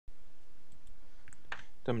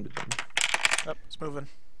Dum-dum-dum. Oh, it's moving.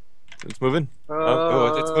 It's moving? It's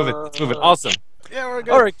moving. It's moving. Awesome. Yeah, we're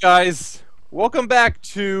good. Alright, guys. Welcome back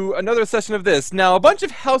to another session of this. Now, a bunch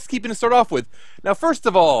of housekeeping to start off with. Now, first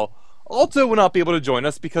of all, Alto will not be able to join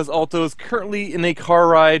us because Alto is currently in a car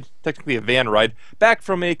ride, technically a van ride, back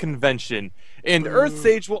from a convention. And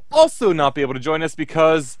Earthsage will also not be able to join us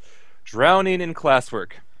because drowning in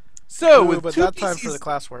classwork. So, with but two that PCs... time for the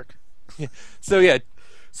classwork.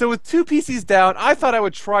 So with two PCs down, I thought I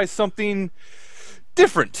would try something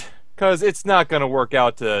different. Because it's not going to work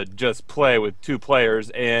out to just play with two players.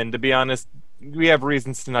 And to be honest, we have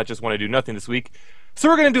reasons to not just want to do nothing this week. So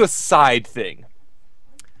we're going to do a side thing.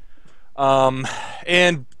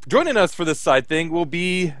 And joining us for this side thing will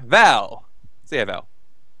be Val. Say hi, Val.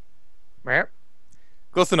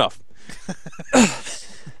 Close enough.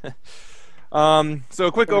 So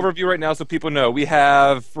a quick overview right now so people know. We're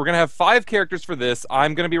going to have 5 characters for this.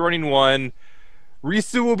 I'm going to be running 1.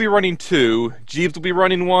 Risu will be running 2. Jeeves will be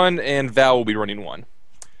running 1. And Val will be running 1.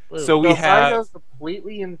 So we have... I go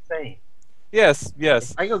completely insane. Yes.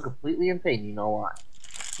 I go completely insane, you know why?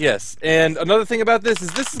 Yes, and another thing about this is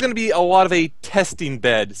going to be a lot of a testing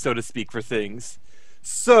bed, so to speak, for things.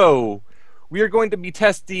 So, we are going to be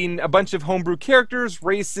testing a bunch of homebrew characters,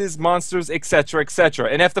 races, monsters, etc., etc.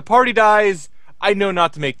 And if the party dies, I know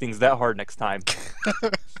not to make things that hard next time.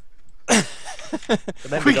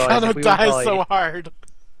 Remember, We guys, gotta if we die all so hard.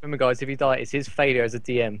 Remember, guys, if you die, it's his failure as a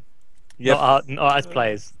DM, Yep. not as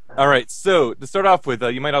players. Alright, so, to start off with,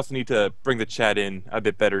 you might also need to bring the chat in a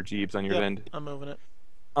bit better, Jeeves, on your Yep, end. I'm moving it.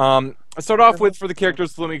 I'll start off with, for the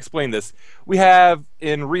characters, so let me explain this. We have,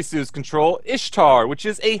 in Risu's control, Ishtar, which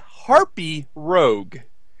is a Harpy rogue.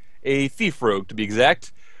 A thief rogue, to be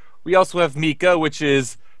exact. We also have Mika, which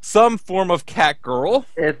is some form of cat girl.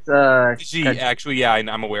 It's Khajiit, actually, yeah,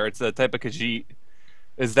 I'm aware. It's a type of Khajiit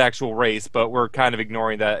is the actual race, but we're kind of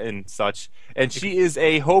ignoring that and such. And she is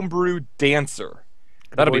a homebrew dancer.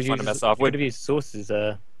 That'll be fun to mess off with. Could have used sources,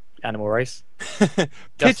 animal race.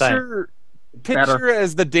 Just saying. Picture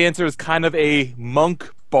as the dancer is kind of a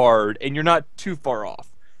monk bard, and you're not too far off.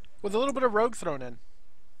 With a little bit of rogue thrown in.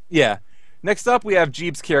 Yeah. Next up, we have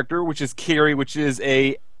Jeeb's character, which is Kerri, which is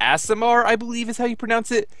a Aasimar, I believe is how you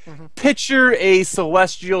pronounce it. Picture a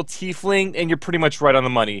celestial tiefling, and you're pretty much right on the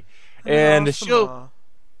money. And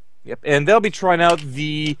and they'll be trying out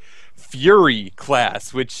the Fury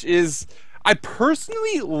class, which is... I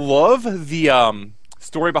personally love the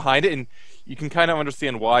story behind it, and you can kind of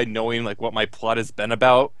understand why, knowing like what my plot has been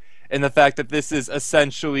about, and the fact that this is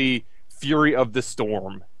essentially Fury of the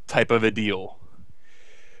Storm type of a deal.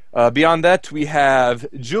 Beyond that, we have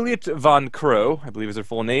Juliet von Crow, I believe is her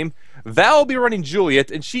full name. Val will be running Juliet,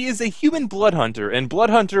 and she is a human blood hunter, and blood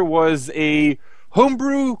hunter was a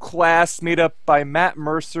homebrew class made up by Matt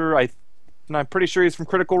Mercer. I'm pretty sure he's from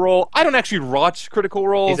Critical Role. I don't actually watch Critical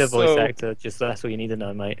Role. He's a voice actor, just that's all you need to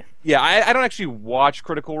know, mate. Yeah, I don't actually watch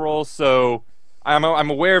Critical Role, so I'm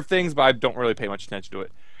aware of things, but I don't really pay much attention to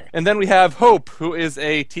it. And then we have Hope, who is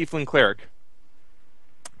a Tiefling cleric.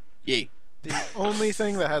 Yay. The only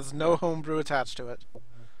thing that has no homebrew attached to it.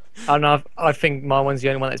 I don't know, I think my one's the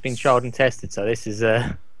only one that's been tried and tested, so this is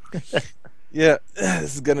Yeah,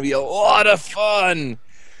 this is gonna be a lot of fun.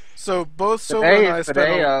 So both Silver and I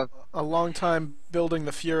spent a long time building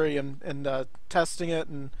the Fury and testing it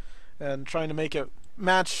and trying to make it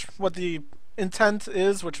match what the intent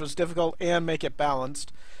is, which was difficult, and make it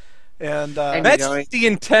balanced. And matching the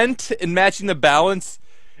intent and matching the balance,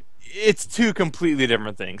 it's two completely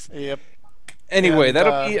different things. Yep. Anyway, And,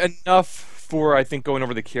 that'll be enough for, I think, going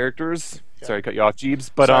over the characters. Yeah. Sorry, I cut you off, Jeebs.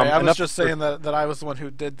 But sorry, I was just saying that I was the one who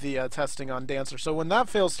did the testing on Dancer. So when that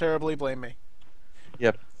fails terribly, blame me.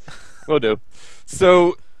 Yep. Will do.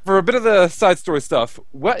 So, for a bit of the side story stuff,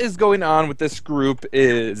 what is going on with this group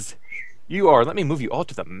is let me move you all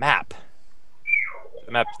to the map.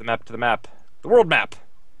 The world map.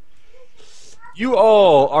 You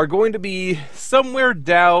all are going to be somewhere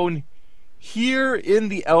down here in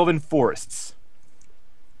the Elven Forests.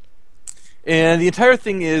 And the entire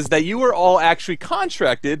thing is that you are all actually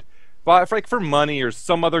contracted for money or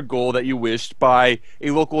some other goal that you wished by a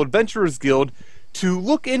local adventurers guild to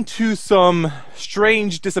look into some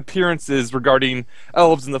strange disappearances regarding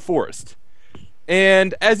elves in the forest.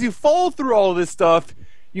 And as you follow through all of this stuff,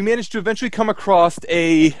 you manage to eventually come across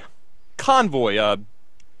a convoy,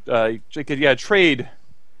 a trade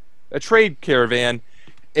caravan,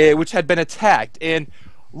 which had been attacked. And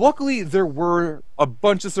luckily, there were a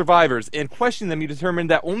bunch of survivors. And questioning them, you determined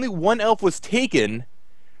that only one elf was taken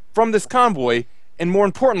from this convoy, and more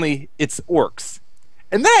importantly, it's orcs.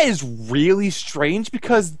 And that is really strange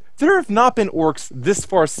because there have not been orcs this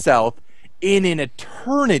far south in an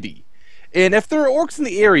eternity. And if there are orcs in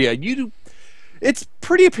the area, it's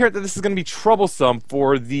pretty apparent that this is going to be troublesome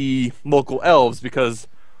for the local elves, because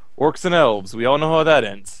orcs and elves, we all know how that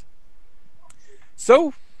ends.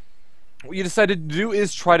 So, what you decided to do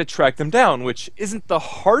is try to track them down, which isn't the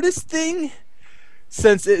hardest thing,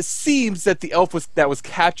 since it seems that the elf that was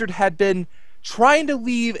captured had been trying to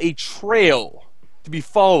leave a trail to be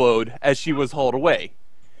followed as she was hauled away.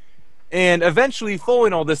 And eventually,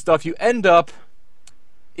 following all this stuff, you end up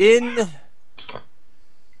in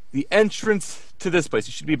the entrance to this place.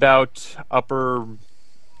 You should be about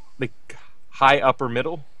high upper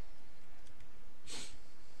middle.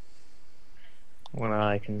 When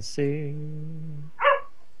I can see.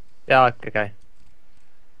 Yeah, okay.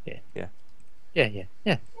 Yeah. Yeah. Yeah, yeah,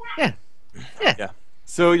 yeah, yeah. Yeah. Yeah.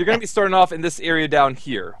 So you're going to be starting off in this area down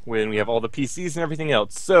here when we have all the PCs and everything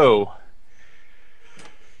else. So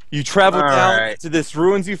you travel down to this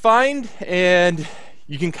ruins you find, and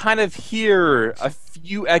you can kind of hear a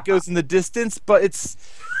few echoes in the distance, but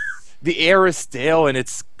the air is stale and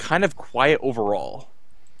it's kind of quiet overall.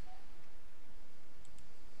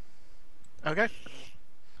 Okay.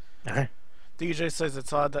 Okay. DJ says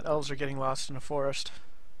it's odd that elves are getting lost in a forest.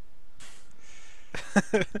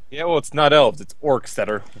 Yeah, well, it's not elves, it's orcs that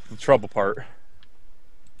are the trouble part.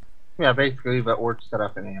 Yeah, basically the orcs set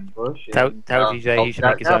up an ambush. Tell DJ he should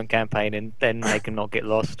make his own campaign, and then they can not get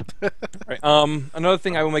lost. Right. Another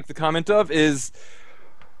thing I will make the comment of is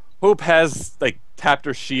Hope has tapped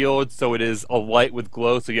her shield, so it is a light with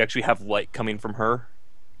glow, so you actually have light coming from her.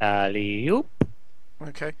 Alley-oop.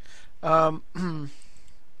 Okay. I'm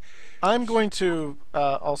going to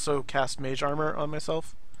also cast Mage Armor on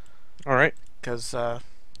myself. All right. Because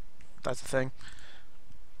that's the thing.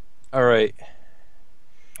 All right.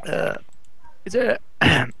 Is there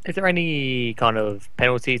any kind of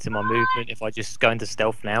penalty to my movement if I just go into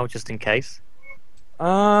stealth now, just in case?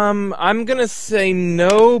 I'm gonna say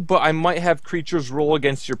no, but I might have creatures roll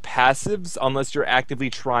against your passives unless you're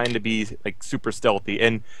actively trying to be super stealthy.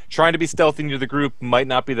 And trying to be stealthy near the group might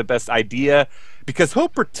not be the best idea, because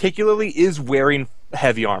Hope particularly is wearing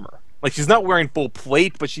heavy armor. She's not wearing full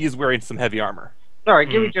plate, but she is wearing some heavy armor. Alright,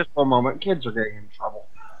 give me just one moment. Kids are getting in trouble.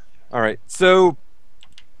 Alright, so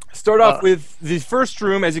start off with the first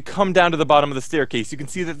room. As you come down to the bottom of the staircase, you can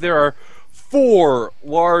see that there are four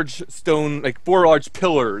large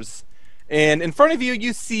pillars. And in front of you,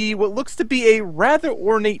 you see what looks to be a rather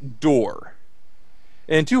ornate door.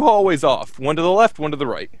 And two hallways off, one to the left, one to the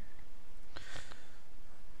right.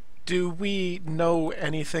 Do we know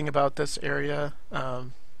anything about this area?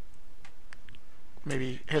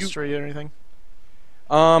 Maybe history or anything?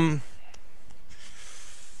 I'm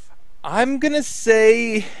gonna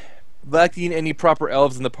say, lacking any proper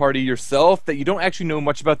elves in the party yourself, that you don't actually know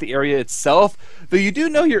much about the area itself, though you do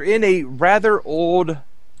know you're in a rather old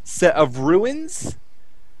set of ruins.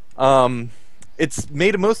 It's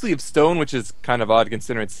made mostly of stone, which is kind of odd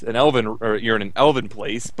considering it's an elven, or you're in an elven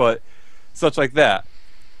place, but such like that.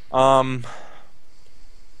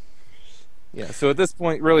 Yeah, so at this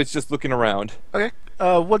point, really, it's just looking around. Okay.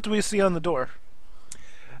 What do we see on the door?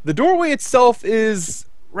 The doorway itself is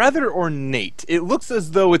rather ornate. It looks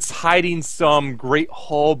as though it's hiding some great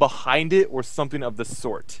hall behind it, or something of the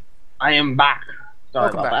sort. I am back. Sorry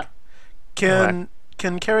Welcome about back. Can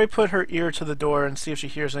Kerri put her ear to the door and see if she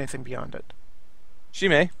hears anything beyond it? She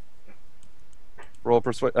may. Roll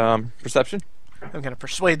perception. I'm going to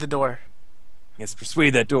persuade the door. Yes,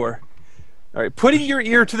 persuade that door. Alright, putting your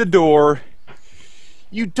ear to the door,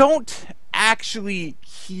 you don't actually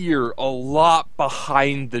hear a lot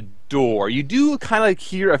behind the door. You do kind of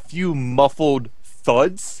hear a few muffled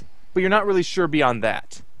thuds, but you're not really sure beyond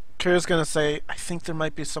that. Kerri's going to say, I think there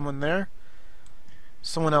might be someone there.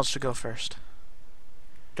 Someone else should go first.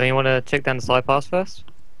 Don't you want to check down the side pass first?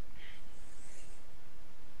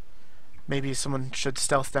 Maybe someone should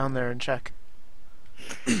stealth down there and check.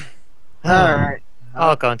 Alright.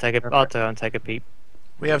 I'll go and take a. I'll go and take a peep.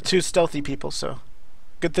 We have two stealthy people, so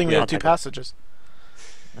good thing we have two passages.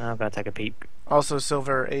 I'm gonna take a peep. Also,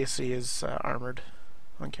 Silver AC is armored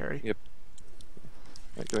on Kerri. Yep.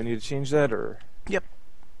 Right, do I need to change that, or? Yep.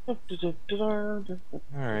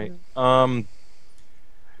 Alright.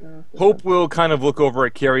 Hope will kind of look over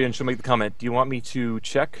at Kerri and she'll make the comment, do you want me to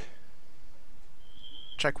check?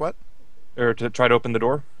 Check what? Or to try to open the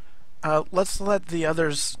door? Let's let the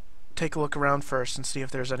others take a look around first and see if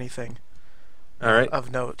there's anything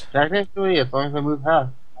of note. Technically, as long as I move half.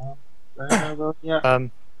 Yeah.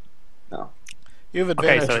 No. You have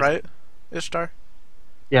advantage, so right, Ishtar?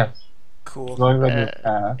 Yes. Cool. As long as I move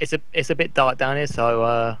half. It's a bit dark down here,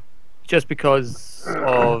 so just because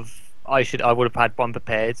of I would have had one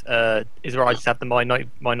prepared. Is it right? I just have the my night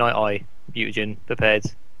eye mutagen prepared.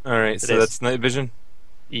 All right, so that's night vision.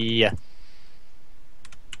 Yeah.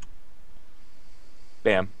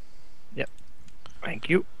 Bam. Yep. Thank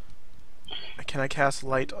you. Can I cast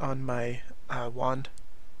light on my wand?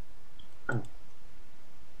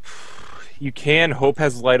 You can. Hope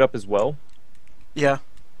has light up as well. Yeah.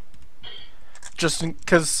 Just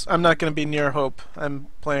because I'm not going to be near Hope. I'm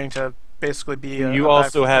planning to basically be. You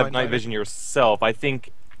also have night vision yourself. I think.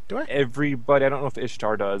 Do I? Everybody. I don't know if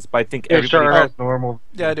Ishtar does, but I think Ishtar everybody. has normal.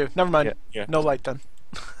 Yeah, I do. Never mind. Yeah. No light then.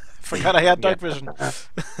 Forgot I had dark vision.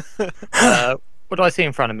 What do I see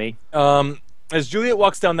in front of me? As Juliet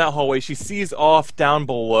walks down that hallway, she sees off down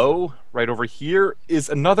below, right over here, is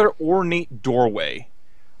another ornate doorway.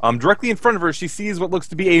 Directly in front of her, she sees what looks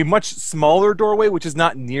to be a much smaller doorway, which is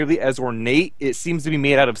not nearly as ornate. It seems to be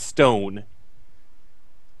made out of stone.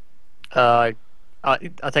 I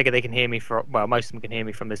take it they can hear me well, most of them can hear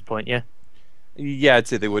me from this point, yeah? Yeah, I'd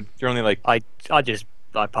say they would. You're only like... I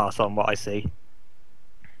pass on what I see.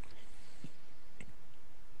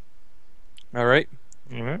 Alright.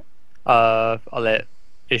 Alright. I'll let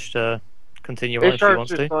Ishtar continue on if she wants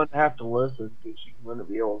to. Ishtar's just going to have to listen, because she wouldn't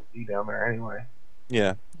be able to see down there anyway.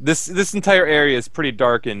 Yeah. This entire area is pretty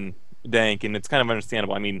dark and dank, and it's kind of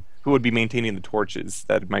understandable. I mean, who would be maintaining the torches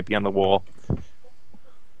that might be on the wall?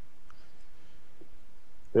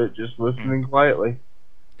 They're just listening quietly.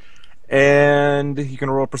 And you can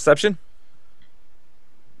roll perception?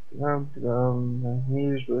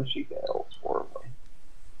 Here's where she fails horribly.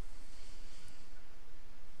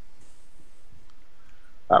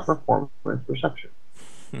 Performance perception.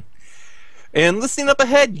 And listening up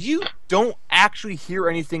ahead, you don't actually hear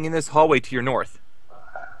anything in this hallway to your north.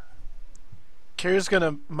 Kerri's going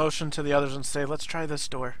to motion to the others and say, let's try this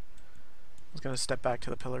door. He's going to step back to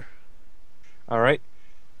the pillar. Alright.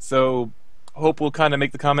 So, Hope will kind of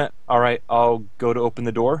make the comment, alright, I'll go to open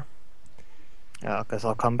the door. I guess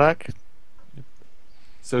I'll come back.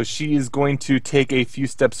 So she is going to take a few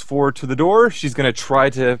steps forward to the door. She's going to try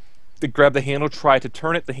to grab the handle, try to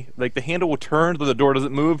turn it. The handle will turn, but the door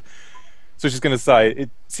doesn't move. So she's going to sigh. It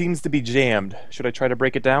seems to be jammed. Should I try to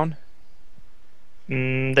break it down?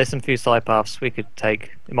 There's some few side paths we could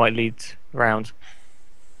take. It might lead round.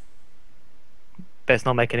 Best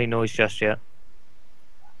not make any noise just yet.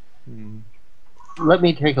 Let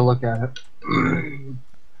me take a look at it.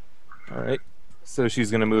 Alright. So she's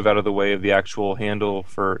going to move out of the way of the actual handle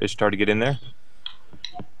for Ishtar to get in there.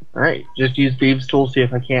 Alright, just use Thieves' Tool, see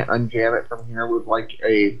if I can't unjam it from here with like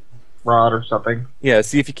a rod or something. Yeah,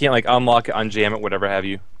 see if you can't like unlock it, unjam it, whatever have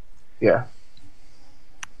you. Yeah.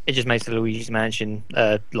 It just makes the Luigi's Mansion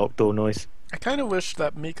locked door noise. I kind of wish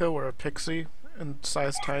that Mika were a pixie and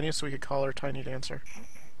size tiny so we could call her Tiny Dancer.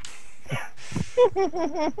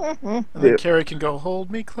 And then Kerri can go,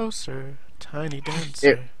 hold me closer, Tiny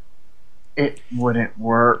Dancer. It wouldn't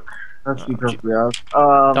work. Let's be perfectly honest.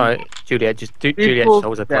 Alright, Juliet just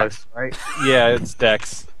holds her close. Right? Yeah, it's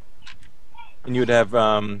Dex. And you would have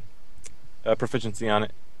a proficiency on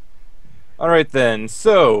it. Alright then,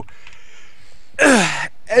 so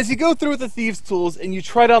as you go through with the Thieves' Tools and you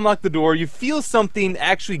try to unlock the door, you feel something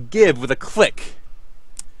actually give with a click.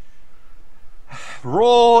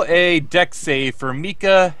 Roll a Dex save for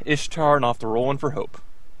Mika, Ishtar, and I'll have to roll one for Hope.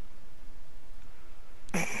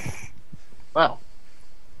 Well.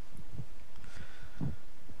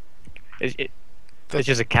 There's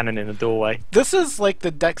just a cannon in the doorway. This is like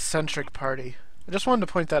the Dex-centric party. I just wanted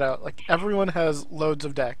to point that out. Like, everyone has loads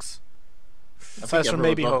of Dex. Aside from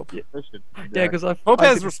maybe Hope. Yeah, because Hope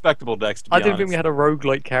has respectable Dex, to be I didn't honest. think we had a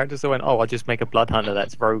roguelike character, so I went, I'll just make a blood hunter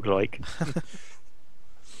that's roguelike.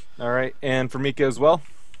 Alright, and for Mika as well?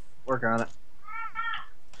 Work on it.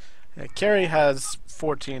 Yeah, Kerri has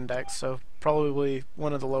 14 Dex, so probably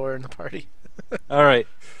one of the lower in the party. Alright.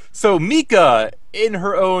 So Mika, in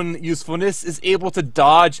her own usefulness, is able to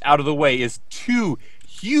dodge out of the way as two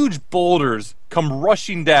huge boulders come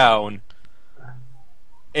rushing down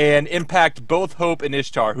and impact both Hope and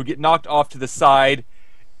Ishtar, who get knocked off to the side,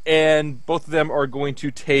 and both of them are going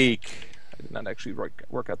to take... I did not actually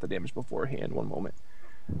work out the damage beforehand. One moment.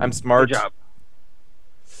 I'm smart. Good job.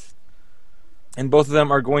 And both of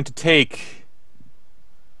them are going to take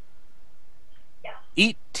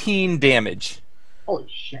 18 damage. Holy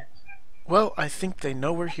shit. Well, I think they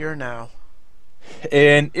know we're here now.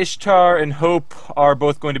 And Ishtar and Hope are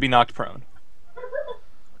both going to be knocked prone.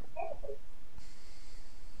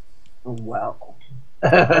 Well.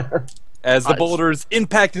 As the boulders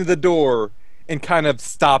impact into the door and kind of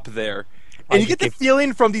stop there. And you get the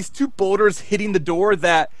feeling from these two boulders hitting the door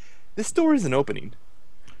that this door isn't opening.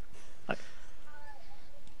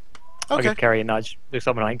 I'll give Kerri a nudge. Looks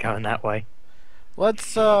like I ain't going that way.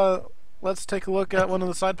 Let's take a look at one of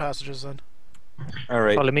the side passages then. All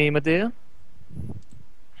right. Follow me, my dear.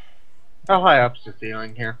 How high up's the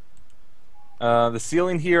ceiling here? The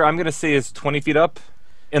ceiling here, I'm gonna say, is 20 feet up,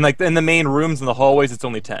 and like in the main rooms and the hallways, it's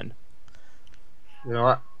only 10. You know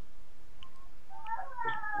what?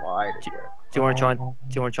 Wide. Do you want to try? Do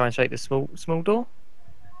you want to try and shake the small door?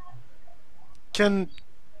 Can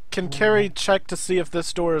Kerri check to see if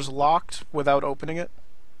this door is locked without opening it?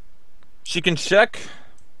 She can check.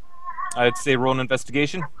 I'd say roll an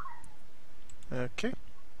investigation. Okay.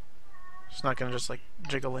 She's not gonna just like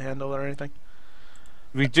jiggle the handle or anything.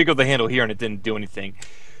 We jiggled the handle here and it didn't do anything.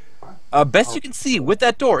 Best you can see, with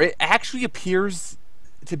that door, it actually appears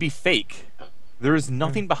to be fake. There is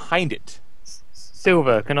nothing behind it.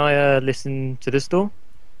 Silver, can I listen to this door?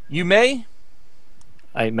 You may.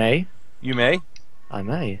 I may. You may. I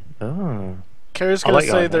may. Oh. Kerri's gonna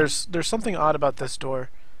say there's something odd about this door.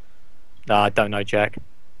 Nah, I don't know, Jack.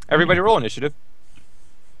 Everybody roll initiative.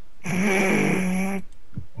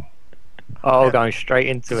 Oh, going straight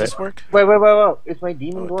into Does it. this work? Wait. Is my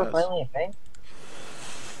demon door finally a thing?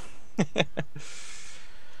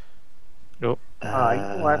 Oh. You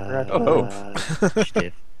know what? I forgot to Oh.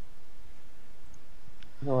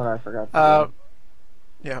 You know what I forgot to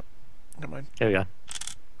do? Yeah. Never mind. There we go.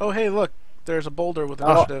 Oh, hey, look. There's a boulder with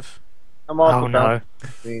initiative. I'm also Oh, no.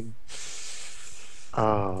 bouncing.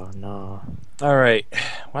 Oh, no. All right.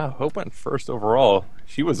 Wow, Hope went first overall.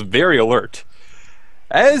 She was very alert.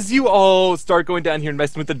 As you all start going down here and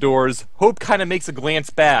messing with the doors, Hope kind of makes a glance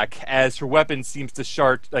back as her weapon seems to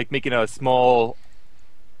start like making a small,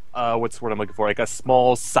 what's the word I'm looking for? Like a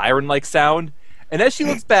small siren-like sound. And as she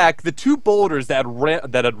looks back, the two boulders that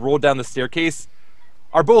had rolled down the staircase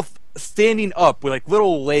are both standing up with like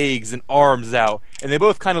little legs and arms out, and they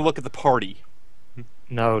both kind of look at the party.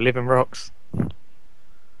 No, living rocks.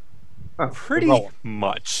 Pretty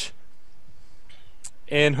much.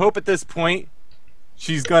 And Hope at this point,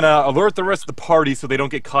 she's gonna alert the rest of the party so they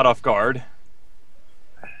don't get caught off guard.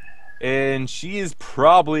 And she is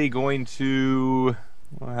probably going to...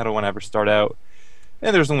 Well, I don't want to have her start out.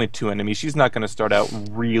 And there's only 2 enemies. She's not going to start out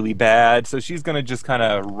really bad. So she's going to just kind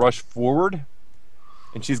of rush forward.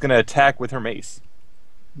 And she's going to attack with her mace.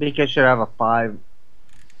 Mika should have a 5.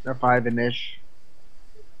 A 5-ish.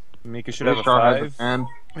 Mika should have a Ishtar 5. has a 10.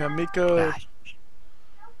 Yeah, Mika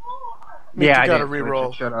Yeah, I got a did.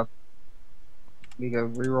 reroll. Shut up. Mika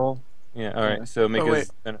reroll. Yeah, alright. So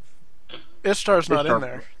Mika's... Ishtar's not Ishtar. in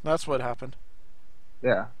there. That's what happened.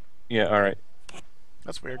 Yeah. Yeah, alright.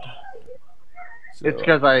 That's weird. So, It's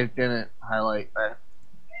because I didn't highlight. I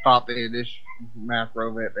thought the addition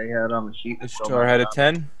macro that they had on the sheet. Ishtar had a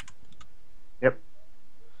 10? Yep.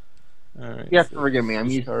 Alright. You have to forgive me. I'm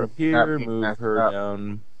used Ishtar to up here, that being move messed her up.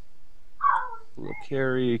 down. Little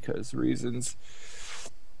Kerri, because reasons.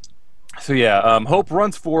 So yeah, Hope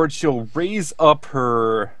runs forward. She'll raise up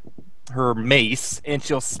her mace and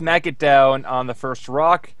she'll smack it down on the first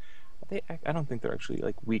rock. I don't think they're actually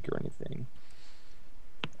like weak or anything.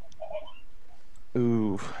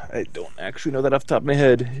 Ooh, I don't actually know that off the top of my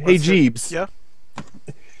head. Hey, Jeebs. Yeah?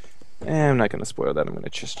 I'm not gonna spoil that. I'm gonna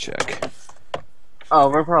just check. Oh,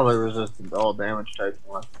 we're probably resistant to all damage types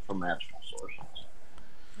unless it's from magical sources.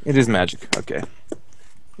 It is magic. Okay.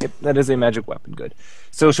 Yep, that is a magic weapon. Good.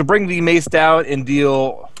 So she'll bring the mace down and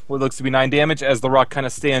deal what looks to be 9 damage as the rock kind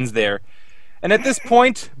of stands there. And at this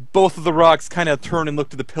point, both of the rocks kind of turn and look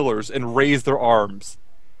to the pillars and raise their arms.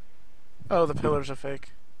 Oh, the pillars are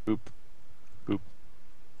fake. Boop. Boop.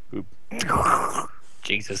 Boop.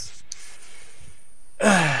 Jesus.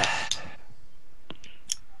 I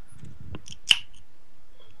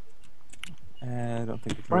don't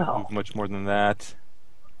think we can move much more than that.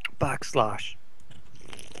 Backslash.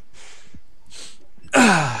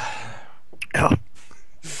 Oh.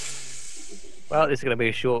 Well, this is going to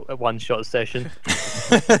be a one-shot session.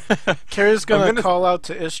 Kerri's gonna call out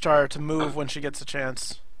to Ishtar to move when she gets a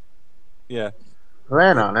chance. Yeah.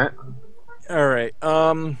 Plan on it. All right.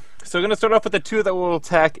 So we're gonna start off with the 2 that will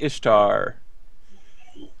attack Ishtar.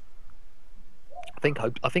 I think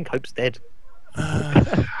Hope's dead.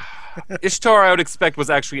 Ishtar, I would expect, was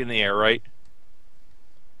actually in the air, right?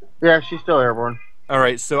 Yeah, she's still airborne. All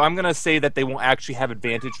right. So I'm gonna say that they won't actually have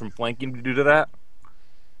advantage from flanking due to that.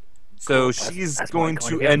 So she's that's going my to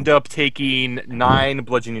kind of end up taking 9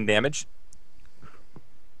 bludgeoning damage.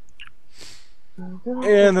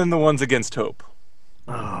 And then the ones against Hope.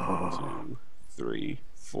 Oh. 2, 3,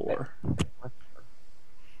 4.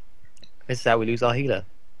 This is how we lose our healer.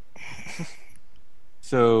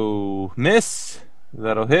 So miss,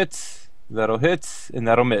 that'll hit, and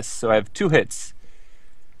that'll miss. So I have 2 hits.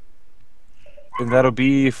 And that'll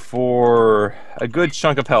be for a good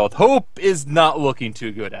chunk of health. Hope is not looking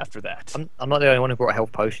too good after that. I'm not the only one who brought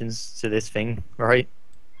health potions to this thing, right?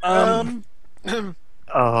 Um,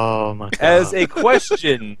 Oh my god. as a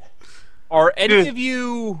question, are any of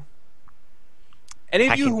you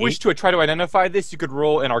who wish to try to identify this, you could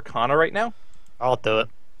roll an Arcana right now? I'll do it.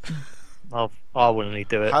 I'll willingly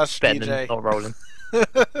do it. Hush, Better DJ. than not rolling.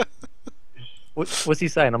 What's he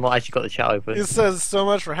saying? I'm not actually got the chat open. He says so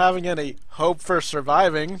much for having any hope for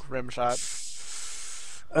surviving, Rimshot.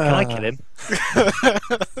 Can I kill him?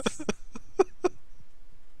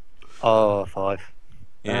 Oh, 5.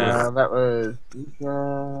 Yeah. That was.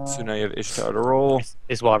 So now you have Ishtar to roll. This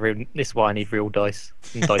is why I need real dice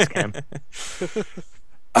and dice cam.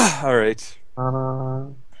 All right.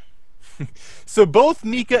 So both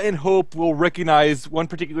Mika and Hope will recognize one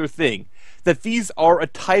particular thing, that these are a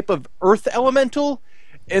type of earth elemental,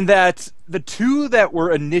 and that the two that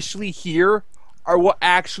were initially here are what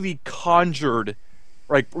actually conjured,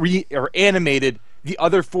 like or animated the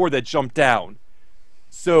other 4 that jumped down.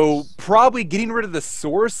 So probably getting rid of the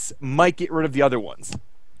source might get rid of the other ones.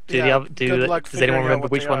 Does anyone remember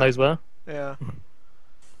which one those were? Yeah.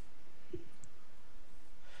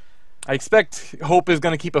 I expect Hope is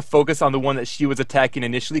going to keep a focus on the one that she was attacking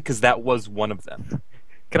initially, because that was one of them.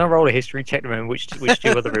 Can I roll a history check to remember which 2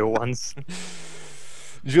 are the real ones?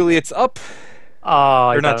 Juliet's up. Oh,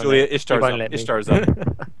 Or not Juliet, Ishtar's up. Ishtar's up.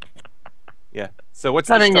 Yeah. So what's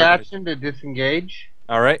Cutting Ishtar action to disengage.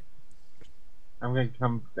 All right. I'm going to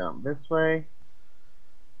come down this way.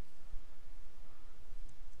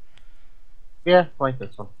 Yeah, like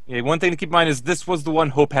this one. Yeah, one thing to keep in mind is this was the one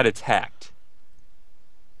Hope had attacked.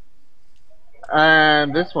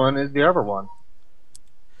 And this one is the other one.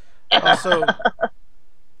 Also,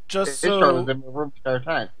 just Ishtar was so in the room to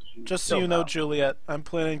attack. just so you know, Juliet, I'm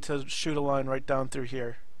planning to shoot a line right down through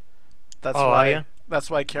here. That's Oh, why. are you? That's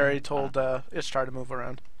why Kerri told Ishtar to move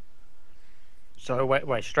around. So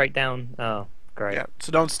wait, straight down. Oh, great. Yeah.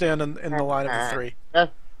 So don't stand in the line of the 3.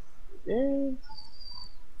 Yes.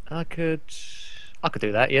 I could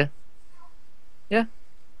do that. Yeah. Yeah.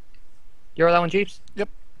 You alright that one, Jeeps? Yep.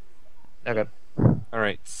 Okay. All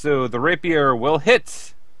right. So the rapier will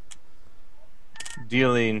hit,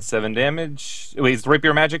 dealing 7 damage. Wait, is the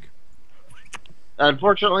rapier magic?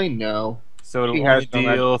 Unfortunately, no. So it'll She only has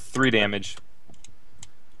no deal 3 damage.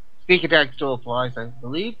 Sneak attack still applies, I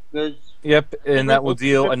believe. Because Yep, and that will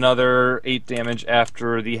deal another 8 damage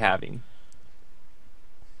after the halving.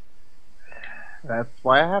 that's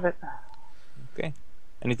why I have it. Okay.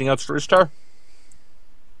 Anything else for Ishtar?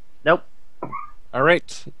 Nope. All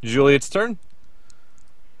right. Juliet's turn.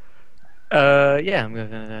 Yeah, I'm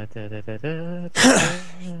gonna.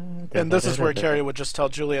 And this is where Kerri would just tell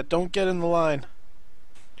Juliet, "Don't get in the line."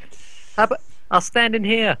 I'll stand in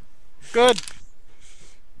here. Good.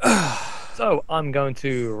 So I'm going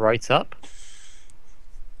to right up.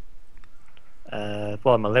 Well,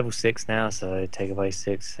 I'm a level 6 now, so take away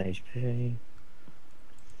 6 HP.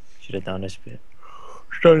 Should have done this bit.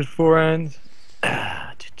 Start forehand.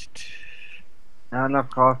 Not enough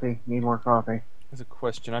coffee. Need more coffee. There's a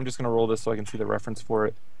question. I'm just going to roll this so I can see the reference for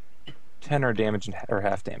it. 10 or damage or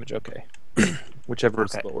half damage. Okay. Whichever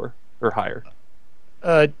is lower or higher.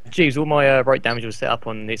 Jeeves, all my right damage was set up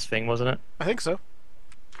on this thing, wasn't it? I think so.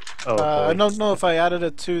 Oh, I don't know if I added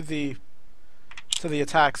it to the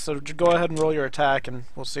attacks. So go ahead and roll your attack, and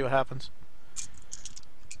we'll see what happens.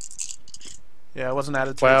 Yeah, it wasn't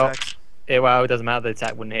added to the attacks. Yeah, well, it doesn't matter. The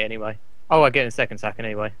attack wouldn't hit anyway. Oh, I get a second attack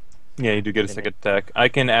anyway. Yeah, you do get a second attack. I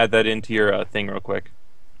can add that into your thing real quick.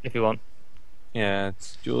 If you want. Yeah,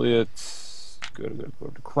 it's Juliet. Go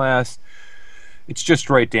to class. It's just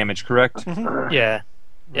right damage, correct? Mm-hmm. Yeah.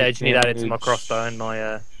 Yeah, Right I just need to add it to my damage. crossbow and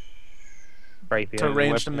my rapier. To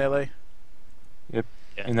ranged weapon. and melee. Yep.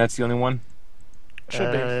 Yeah. And that's the only one?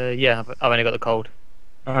 Should be. Yeah, I've only got the cold.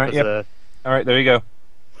 Alright, yep. Alright, there you go.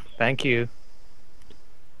 Thank you.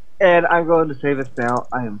 And I'm going to say this now.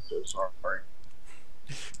 I am so sorry.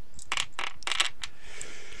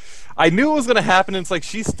 I knew it was going to happen, and it's like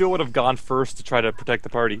she still would have gone first to try to protect the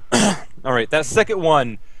party. Alright, that second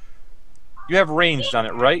one, you have ranged on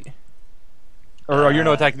it, right? Or you're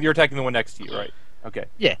attacking the one next to you, right? Okay.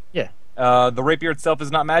 Yeah, yeah. The rapier itself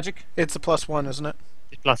is not magic? It's a +1, isn't it?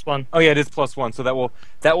 It's +1. Oh yeah, it is +1, so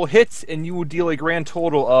that will hit, and you will deal a grand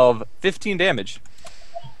total of 15 damage.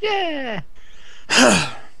 Yeah.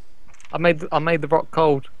 I made the rock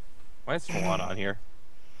cold. Why is Falana on here?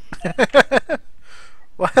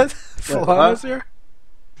 What? Falana's here?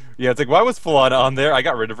 Yeah, it's like, why was Falana on there? I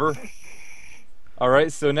got rid of her.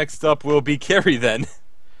 Alright, so next up will be Kerri then.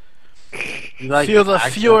 You like Feel the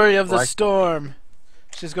actually fury of the like- storm.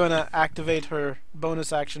 She's going to activate her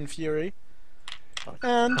bonus action Fury.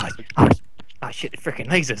 And shit, freaking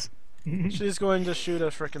lasers. she's going to shoot a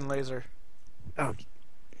frickin' laser. Oh.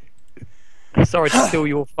 Sorry to steal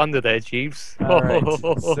your thunder there, Jeeves. Alright,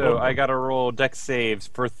 so I gotta roll dex saves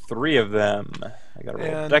for 3 of them. I gotta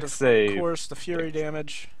roll dex saves. Of course, the Fury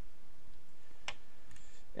damage.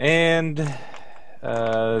 And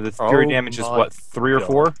the Fury damage is what, 3 or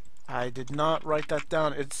 4? I did not write that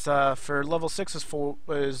down. It's for level 6 is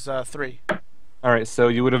 3. Alright, so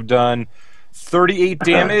you would have done 38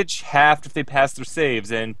 damage, half if they pass their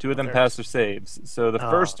saves, and 2 of them pass their saves. So the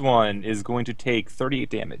first one is going to take 38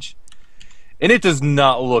 damage. And it does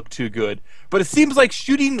not look too good. But it seems like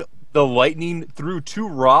shooting the lightning through 2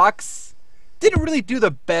 rocks didn't really do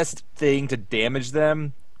the best thing to damage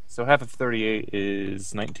them. So half of 38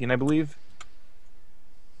 is 19, I believe.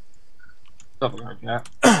 Something like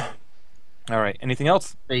that. Alright, anything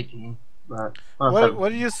else? 18. But, what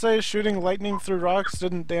did you say? Shooting lightning through rocks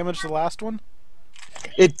didn't damage the last one?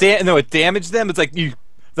 It damaged them. It's like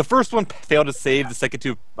the first one failed to save, the second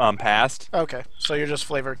 2 passed. Okay, so you're just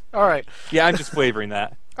flavored. All right. Yeah, I'm just flavoring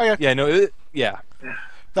that. Okay. Yeah, no, yeah.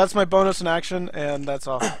 That's my bonus in action, and that's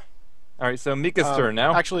all. All right, so Mika's turn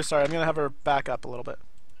now. Actually, sorry, I'm gonna have her back up a little bit.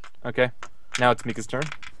 Okay, now it's Mika's turn.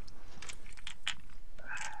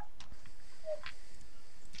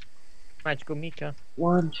 Magical Mika.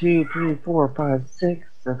 1, 2, 3, 4, 5, 6.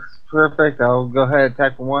 That's perfect. I'll go ahead and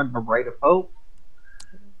attack for 1 for Bright of Hope.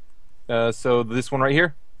 So this one right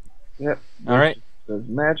here? Yep. All right. It's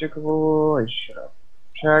magical. I should have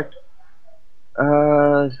checked.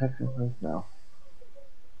 Second place now.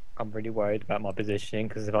 I'm really worried about my positioning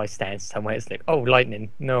because if I stand somewhere, it's like, oh,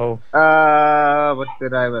 lightning. No. What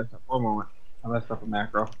did I mess up? One moment. I messed up a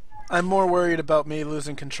macro. I'm more worried about me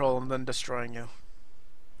losing control than destroying you.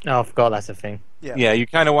 Oh, I forgot that's a thing. Yeah, you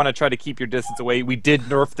kind of want to try to keep your distance away. We did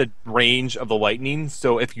nerf the range of the lightning,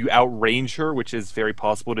 so if you outrange her, which is very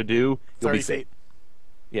possible to do, you'll be safe.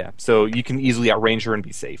 Yeah, so you can easily outrange her and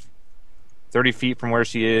be safe. 30 feet from where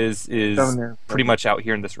she is pretty much out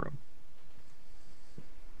here in this room.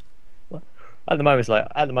 Well, at the moment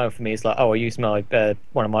for me, it's like, oh, I used my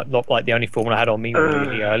one of my the only form I had on me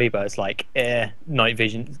really early, but it's like night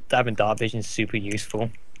vision, having dark vision is super useful.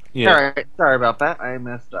 Yeah. Alright, sorry about that. I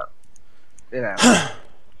messed up. Yeah.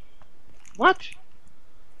 What?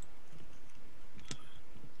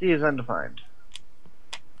 D is undefined.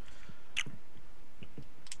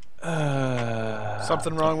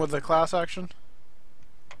 Something wrong with the class action?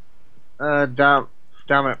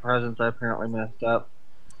 Dominant presence I apparently messed up.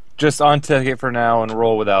 Just untick it for now and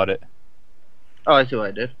roll without it. Oh, I see what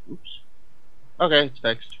I did. Oops. Okay, it's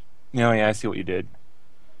fixed. No, yeah, I see what you did.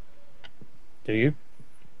 Do you?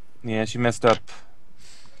 Yeah, she messed up.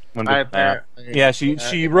 Yeah,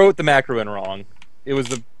 she wrote the macro in wrong. It was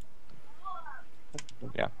the...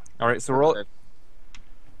 Yeah. Alright, so roll...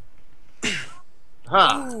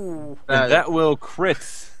 Huh. And that will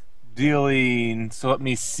crit, dealing... So let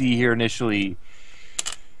me see here initially.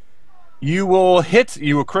 You will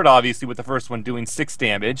crit, obviously, with the first one, doing 6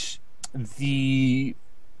 damage. The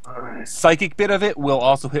psychic bit of it will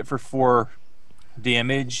also hit for 4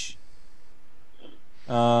 damage.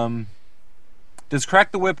 Does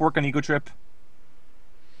Crack the Whip work on Ego Trip?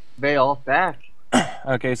 Veil back.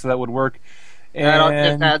 Okay, so that would work.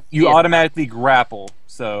 And you automatically grapple,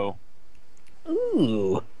 so...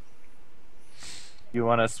 Ooh. You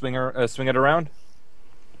want to swing it around?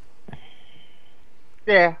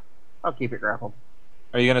 Yeah, I'll keep it grappled.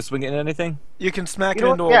 Are you going to swing it into anything? You can smack it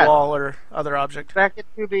into a wall or other object. Smack it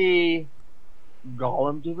to the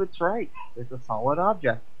golem to its right. It's a solid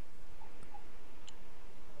object.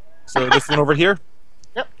 So this one over here?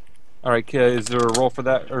 Yep. Alright, is there a roll for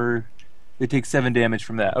that? Or they take 7 damage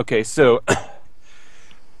from that. Okay, so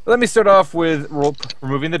let me start off with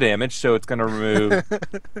removing the damage. So it's going to remove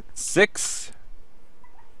 6,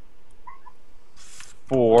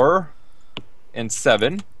 4, and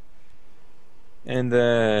 7. And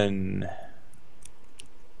then...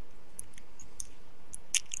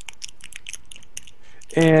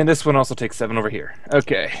 And this one also takes 7 over here.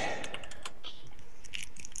 Okay.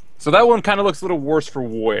 So that one kind of looks a little worse for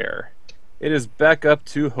wear. It is back up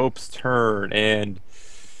to Hope's turn, and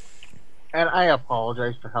I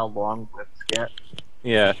apologize for how long this get.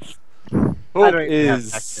 Yeah. Hope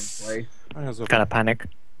is kind of panic.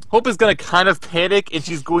 Hope is going to kind of panic, and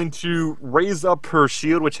she's going to raise up her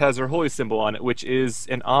shield, which has her holy symbol on it, which is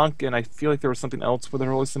an Ankh, and I feel like there was something else with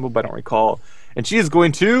her holy symbol, but I don't recall. And she is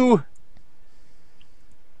going to...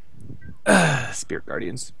 Spirit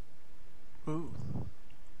Guardians. Ooh.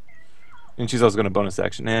 And she's also going to bonus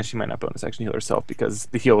action. She might not bonus action heal herself, because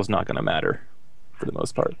the heal is not going to matter. for the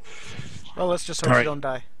most part. Well, let's just hope you don't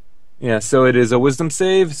die. Yeah, so it is a wisdom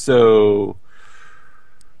save, so...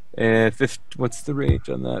 And what's the range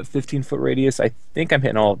on that? 15-foot radius. I think I'm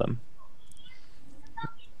hitting all of them.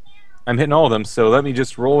 I'm hitting all of them, so let me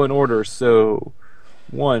just roll in order. So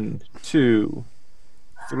 1, 2,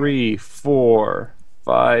 3, 4,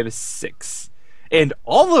 5, 6. And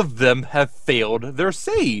all of them have failed their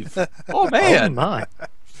save. Oh, man. Oh, my.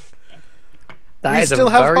 That is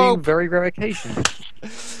a very rare occasion.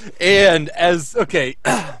 And as... Okay.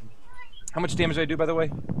 How much damage did I do, by the way?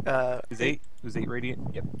 Is 8? It was 8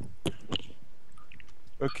 radiant? Yep.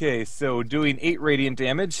 Okay, so doing 8 radiant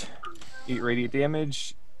damage. 8 radiant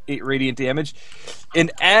damage. 8 radiant damage.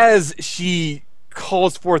 And as she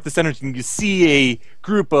calls forth this energy, you see a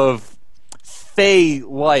group of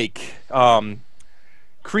Fae-like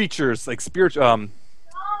creatures, like spiritual,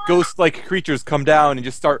 ghost-like creatures come down and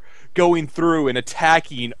just start going through and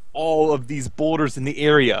attacking all of these boulders in the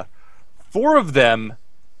area. 4 of them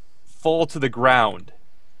fall to the ground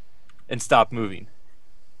and stop moving.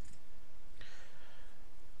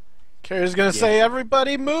 Kerri's gonna say,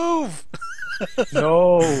 "Everybody move!"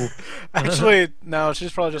 No. Actually, no.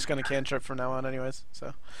 She's probably just gonna cantrip from now on, anyways.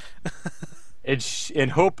 So.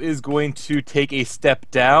 And Hope is going to take a step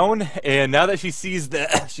down, and now that she sees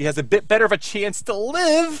that she has a bit better of a chance to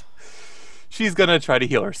live, she's gonna try to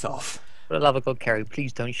heal herself. For the love of God, Kerri,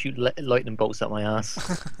 please don't shoot lightning bolts at my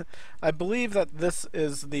ass. I believe that this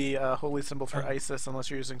is the holy symbol for Isis, unless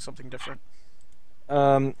you're using something different.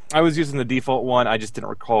 I was using the default one. I just didn't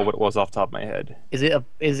recall what it was off the top of my head. Is it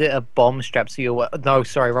a bomb strapped to your? No,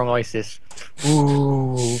 sorry, wrong Isis.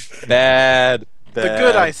 Ooh, Bad. The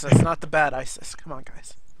good Isis, not the bad Isis. Come on,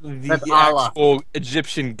 guys. That's The Allah. actual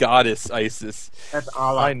Egyptian goddess Isis. That's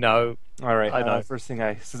Allah. I know. All right. I know. First thing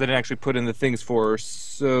since I didn't actually put in the things for her,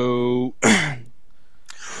 so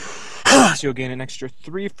she'll gain an extra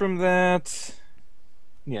 3 from that.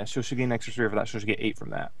 Yeah, she'll gain an extra 3 for that. She'll get 8 from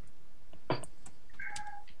that.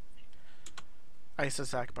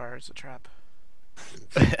 Isis Akbar is a trap.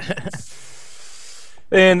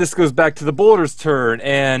 And this goes back to the boulder's turn,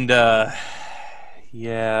 and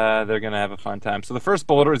yeah, they're gonna have a fun time. So the first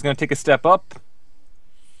boulder is gonna take a step up.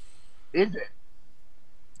 Is it?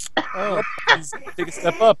 Oh, He's gonna take a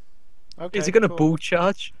step up. okay. Is he gonna cool. bull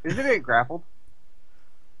charge? Isn't it grappled?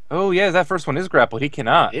 Oh yeah, that first one is grappled. He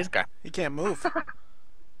cannot. It is guy. He can't move.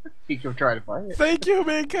 He can try to fight it. Thank you,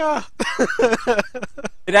 Mika.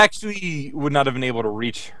 It actually would not have been able to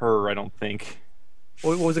reach her, I don't think.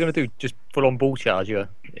 What was it gonna do? Just full on bull charge you?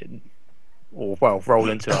 Or well, roll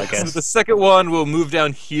into it, I So guess. the second one will move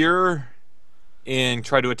down here and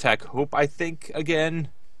try to attack Hope, I think, again.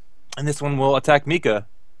 And this one will attack Mika.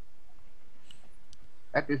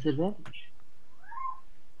 At disadvantage.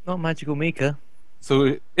 Not magical Mika.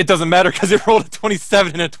 So it doesn't matter because it rolled a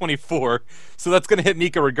 27 and a 24. So that's going to hit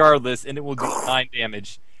Mika regardless, and it will do 9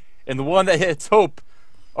 damage. And the one that hits Hope,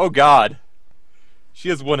 oh god. She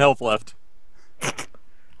has 1 health left.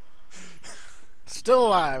 Still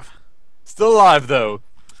alive. Still alive, though.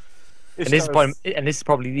 And this is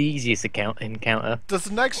probably the easiest encounter. Does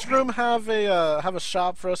the next room have a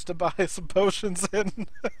shop for us to buy some potions in?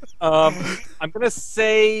 I'm going to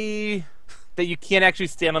say that you can't actually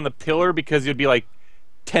stand on the pillar because you'd be like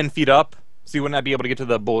 10 feet up, so you would not be able to get to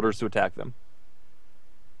the boulders to attack them.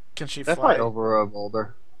 Can she That's fly? like over a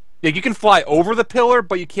boulder. Yeah, you can fly over the pillar,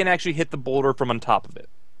 but you can't actually hit the boulder from on top of it.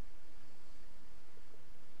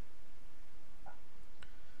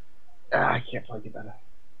 I can't play it better.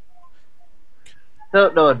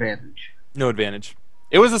 No advantage. No advantage.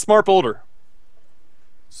 It was a smart boulder.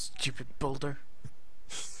 Stupid boulder.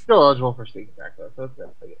 Still eligible for sneak attack though, so it's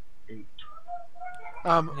definitely 8.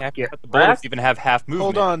 Yeah, but the boulders even have half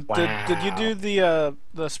movement. Hold on. Wow. Did you do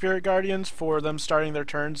the Spirit Guardians for them starting their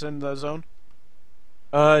turns in the zone?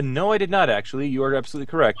 No, I did not actually. You are absolutely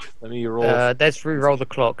correct. Let me roll. Let's re-roll the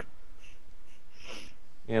clock.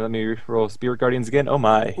 Yeah, let me roll Spirit Guardians again. Oh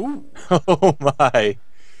my. Ooh. Oh my.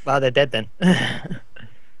 Wow, they're dead then.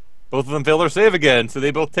 Both of them fail their save again, so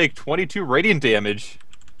they both take 22 radiant damage.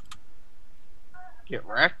 Get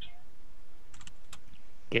wrecked.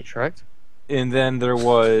 Get tracked. And then there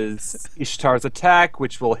was Ishtar's attack,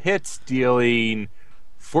 which will hit, dealing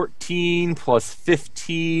 14 plus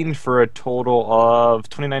 15 for a total of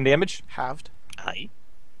 29 damage. Halved. Aye.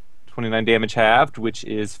 29 damage halved, which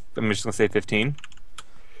is, I'm just going to say 15.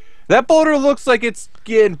 That boulder looks like it's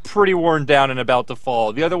getting pretty worn down and about to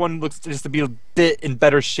fall. The other one looks just to be a bit in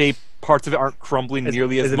better shape. Parts of it aren't crumbling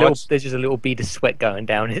nearly as much. There's just a little bead of sweat going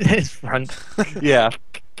down his front. Yeah.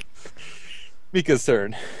 Mika's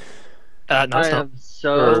turn. No, it's I not. am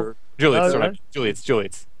so. Or Juliet's No, turn. no.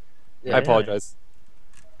 Juliet's. Yeah, I apologize.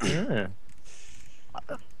 Yeah.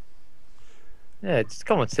 Yeah, just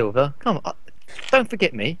come on, Silver. Come on. Don't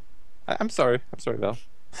forget me. I'm sorry. I'm sorry, Val.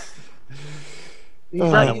 He's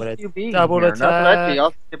not I'm used gonna to being double here. Not that attack.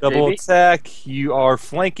 I'll skip Double JB. attack. You are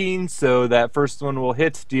flanking, so that first one will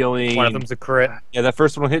hit, dealing. One of them's a crit. Yeah, that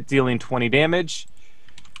first one will hit, dealing 20 damage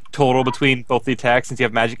total between both the attacks, since you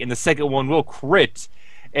have magic, and the second one will crit.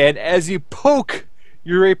 And as you poke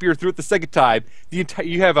your rapier through it the second time, you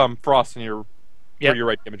have frost in your for your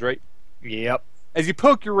right damage, right? Yep. As you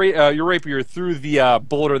poke your rapier through the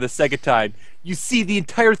boulder the second time, you see the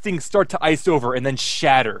entire thing start to ice over and then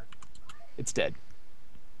shatter. It's dead.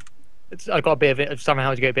 I got a bit of it.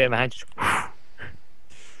 Somehow to get a bit of my hand. Just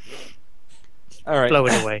All right. blow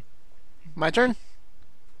it away. My turn?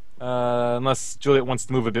 Unless Juliet wants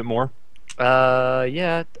to move a bit more.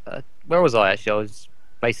 Yeah. Where was I actually? I was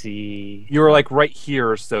basically. You were like right here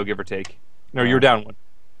or so, give or take. No, you were down one.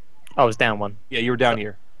 I was down one. Yeah, you were down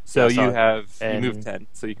here. So Yeah, you moved 10,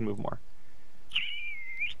 so you can move more.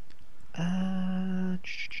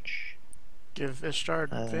 Give Ishtar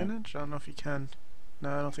advantage? I don't know if you can. No,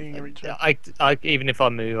 I don't think you can reach it. I even if I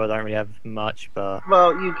move, I don't really have much. But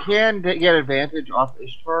Well, you can get advantage off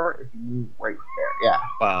Ishtar if you move right there. Yeah.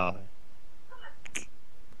 wow.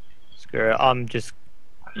 Screw it. I'm just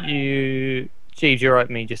you. Jeeves, you're right.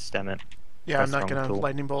 Me, just stem it. Yeah, That's I'm not wrong gonna tool.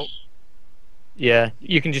 lightning bolt. Yeah,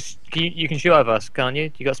 you can just you can shoot over us, can't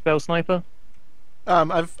you? You got spell sniper?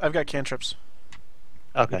 I've got cantrips.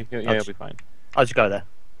 Okay. Yeah, you'll be fine. I'll just go there.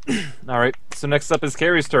 All right. So next up is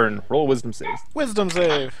Kerri's turn. Roll a wisdom save. Wisdom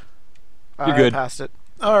save. You're good. I passed it.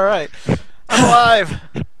 All right, I'm alive.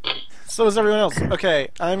 So is everyone else. Okay,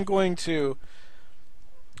 I'm going to.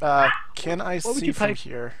 Can I What would see you from pay-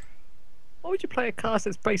 here? Why would you play a cast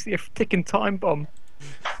that's basically a ticking time bomb?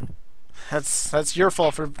 That's your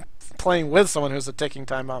fault for playing with someone who's a ticking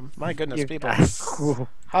time bomb. My goodness, You people. ass.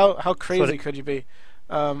 How crazy Sorry. could you be?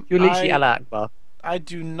 You're literally Allah Akbar. I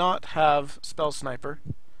do not have spell sniper,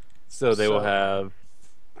 So they will So-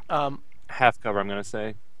 have half cover, I'm going to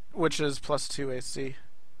say. which is +2 AC.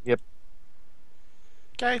 Yep.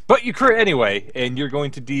 Okay. But you crit anyway, and you're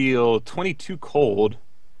going to deal 22 cold.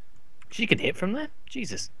 She can hit from there?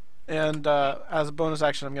 Jesus. And as a bonus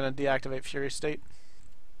action, I'm going to deactivate Fury State.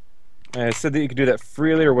 I said that you could do that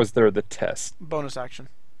freely, or was there the test? Bonus action.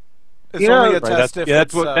 It's Yeah, only a right, test if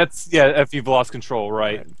that's it's, if you've lost control,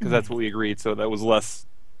 right? Because that's what we agreed. So that was less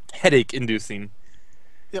headache-inducing.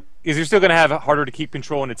 Yep. Because you're still going to have it harder to keep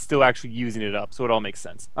control, and it's still actually using it up. So it all makes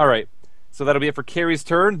sense. All right. So that'll be it for Kerri's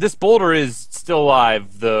turn. This boulder is still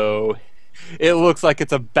alive, though. It looks like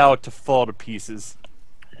it's about to fall to pieces.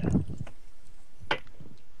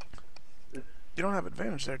 You don't have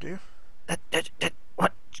advantage there, do you?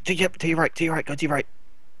 What? To your right, go to your right.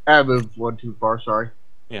 I moved one too far. Sorry.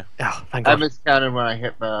 Oh, thank I God. miscounted when I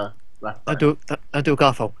hit the left. Don't do a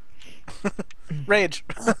Garfo. Rage.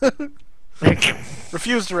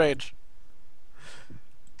 Refuse to rage.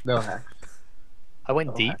 No hacks. I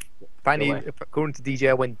went No deep. hacks. Apparently, way. according to DJ,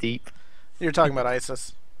 I went deep. You're talking about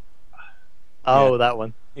ISIS. Oh, Yeah. that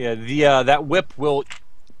one. Yeah, that whip will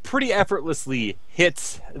pretty effortlessly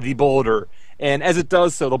hit the boulder, and as it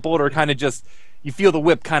does so, the boulder kind of just, you feel the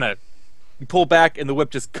whip kind of, you pull back, and the whip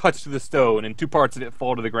just cuts through the stone, and two parts of it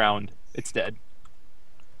fall to the ground. It's dead.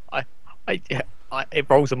 It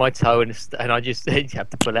rolls on my toe, and I just have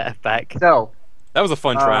to pull it back. So, That was a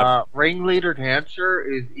fun trap. ringleader dancer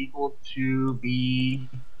is equal to the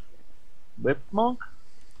whip monk.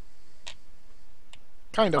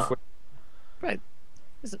 Kind of.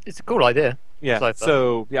 It's a cool idea. Yeah. so-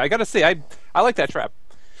 So I gotta say, I like that trap.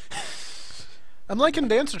 I'm liking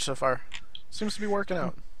Dancer so far. Seems to be working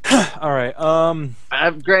out. All right.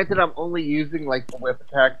 Granted, I'm only using like the whip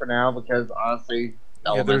attack for now because honestly,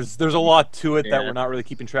 Yeah, elements- there's a lot to it that Yeah. we're not really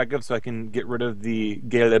keeping track of, so I can get rid of the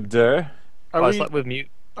Galebder. Are It's we? like with mute.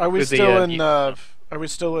 Are we with the, still in? mute- Are we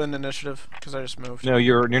still in initiative? Because I just moved. No,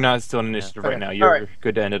 you're not still in initiative right Okay. now. You're Alright.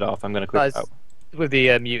 good to end it off. I'm gonna click Guys, out. with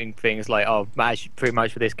the muting thing, it's like, oh, actually, pretty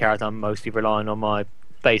much for this character, I'm mostly relying on my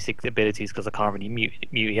basic abilities because I can't really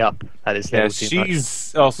mute up at this Yeah, level too much.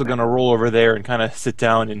 she's also gonna roll over there and kind of sit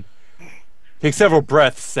down and take several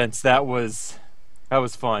breaths, since that was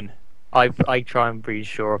fun. I try and breathe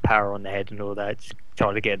sure of power on the head and all that, just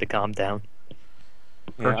trying to get it to calm down.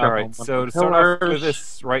 Yeah, First all up right. on So the to start off with pillars.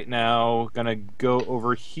 this right now, gonna go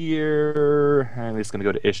over here. I'm just gonna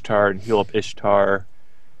go to Ishtar and heal up Ishtar.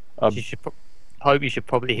 You should hope you should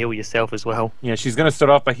probably heal yourself as well. Yeah, she's gonna start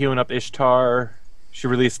off by healing up Ishtar. She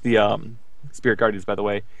released the Spirit Guardians, by the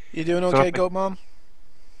way. You doing So- okay, Goat Mom?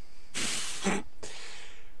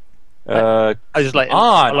 I I just like on.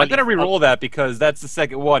 I like- I'm gonna re-roll that because that's the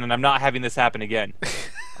second one, and I'm not having this happen again.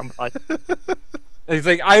 It's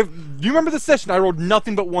like you remember the session? I rolled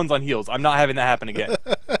nothing but ones on heals. I'm not having that happen again.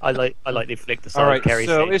 I like to inflict the side. All right, Kerri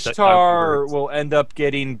so Ishtar will end up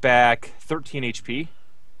getting back 13 HP.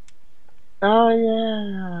 Oh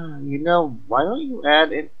yeah. You know, why don't you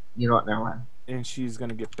add it? You know what? Never mind. And she's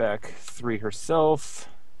gonna get back 3 herself.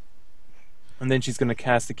 And then she's gonna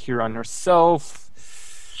cast the cure on herself.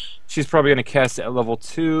 She's probably gonna cast it at level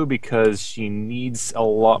 2 because she needs a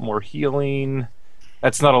lot more healing.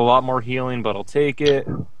 That's not a lot more healing, but I'll take it.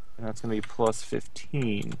 And that's going to be plus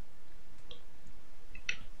 15.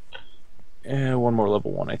 And one more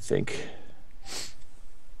level 1, I think.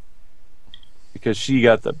 Because she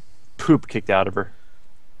got the poop kicked out of her.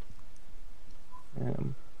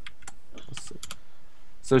 Let's see.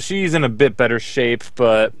 So she's in a bit better shape,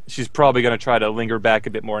 but she's probably going to try to linger back a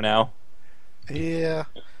bit more now. Yeah.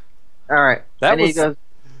 Alright. That was like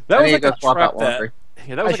a trap that...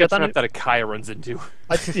 Yeah, that was actually, like a trap that a Kaya runs into.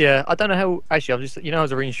 I don't know how. Actually, I'm just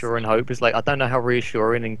as a reassuring hope is like I don't know how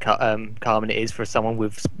reassuring and calming it is for someone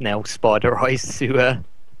with now spider eyes to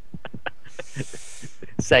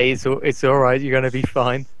say it's all right. You're gonna be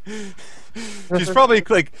fine. She's probably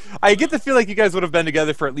like I get the feel like you guys would have been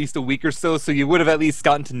together for at least a week or so you would have at least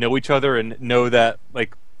gotten to know each other and know that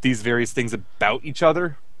like these various things about each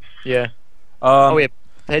other. Yeah. Oh yeah.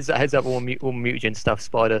 Heads up, all mutagen stuff,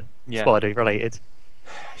 spider related.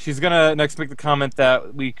 She's gonna next make the comment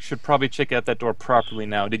that we should probably check out that door properly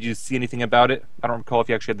now. Did you see anything about it? I don't recall if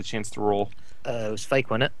you actually had the chance to roll. It was fake,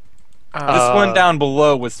 wasn't it? This one down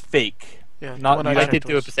below was fake. Yeah, not. I did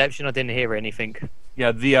do a perception. I didn't hear anything.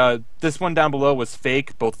 Yeah, this one down below was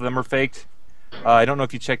fake. Both of them are faked. I don't know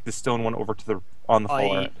if you checked the stone one over to on the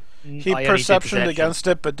far. He perceptioned against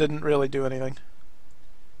it, but didn't really do anything.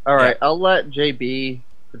 All right, I'll let JB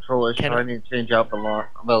control Ishtar. I need to change out the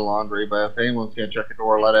laundry, but if anyone's gonna check the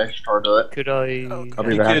door, let Ishtar do it. Could I? I'll You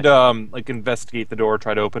be back. could like investigate the door,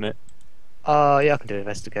 try to open it. Yeah, I can do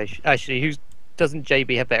investigation. Actually, doesn't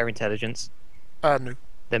JB have better intelligence No.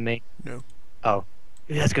 than me? No. Oh,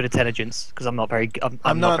 who has good intelligence? Because I'm not very. I'm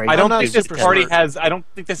not- not very. I don't not think this super party smart. has. I don't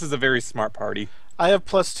think this is a very smart party. I have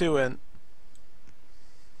 +2 in.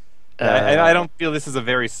 I don't feel this is a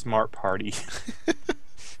very smart party.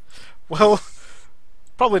 Well,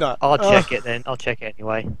 probably not. I'll check it then. I'll check it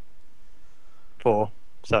anyway. 4.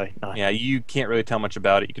 Sorry, no. Yeah, you can't really tell much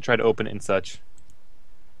about it. You could try to open it and such.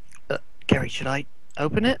 Kerri, should I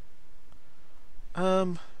open it?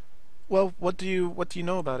 Well, what do you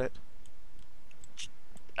know about it?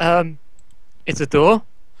 It's a door.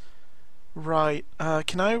 Right.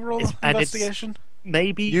 Can I roll It's investigation?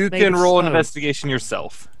 Maybe You maybe can it's roll an stone. investigation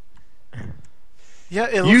yourself. Yeah,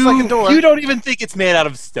 it looks like a door. You don't even think it's made out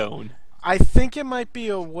of stone. I think it might be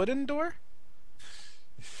a wooden door.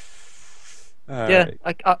 Yeah,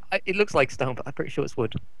 it looks like stone, but I'm pretty sure it's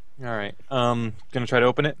wood. All right. Gonna try to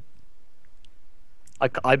open it.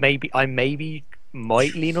 I maybe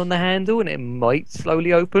might lean on the handle and it might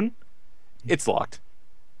slowly open. It's locked.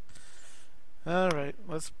 All right,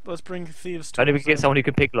 let's bring thieves. Only we tools can get in. someone who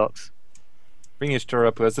can pick locks. Bring Ishtar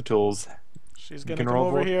up, who has the tools. She's You gonna can come roll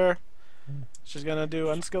over for it. here. She's gonna do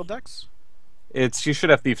unskilled dex. She should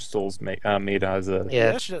have thieves' tools made as a.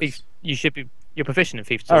 Yeah, she does. you're proficient in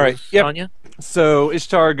thieves' tools, All right, yep. aren't you? So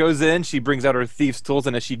Ishtar goes in. She brings out her thieves' tools,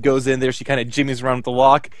 and as she goes in there, she kind of jimmies around with the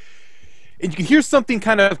lock, and you can hear something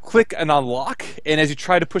kind of click and unlock. And as you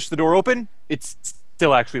try to push the door open, it's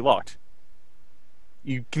still actually locked.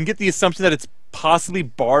 You can get the assumption that it's possibly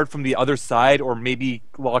barred from the other side, or maybe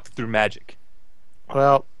locked through magic.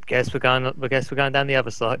 Well, guess we're going down the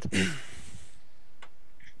other side.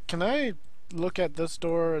 Can I look at this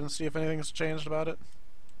door and see if anything's changed about it?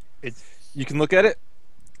 You can look at it.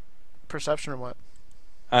 Perception or what?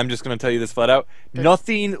 I'm just going to tell you this flat out. Okay.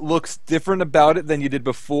 Nothing looks different about it than you did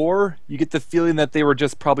before. You get the feeling that they were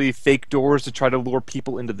just probably fake doors to try to lure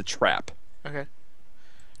people into the trap. Okay.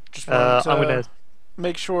 Just wanted I'm to gonna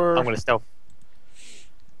make sure. I'm gonna stealth.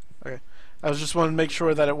 I was just wanting to make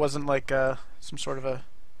sure that it wasn't like some sort of a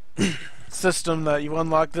system that you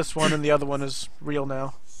unlock this one and the other one is real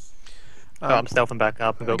now. I'm stealthing back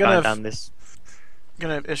up and I'm going gonna down this.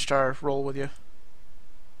 Gonna have Ishtar roll with you.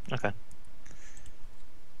 Okay.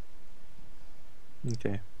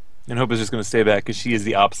 Okay. And Hope is just going to stay back because she is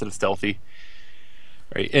the opposite of stealthy.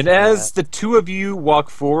 Right. And as the two of you walk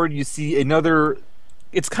forward, you see another.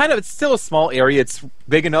 It's still a small area. It's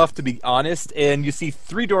big enough to be honest, and you see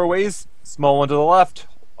 3 doorways. Small one to the left,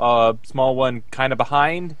 small one kind of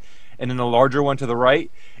behind, and then a larger one to the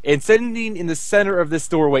right. And sitting in the center of this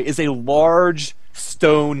doorway is a large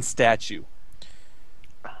stone statue.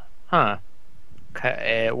 Huh.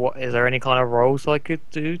 Okay. What is there any kind of rolls I could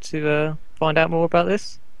do to find out more about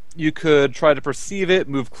this? You could try to perceive it,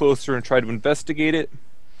 move closer, and try to investigate it.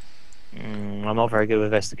 I'm not very good with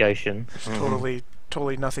investigation.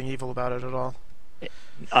 Totally nothing evil about it at all.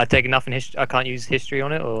 I take nothing. I can't use history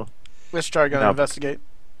on it, or Ishtar gonna investigate.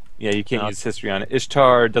 Yeah, you can't use history on it.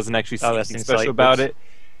 Ishtar doesn't actually see anything special about it.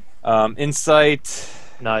 Insight.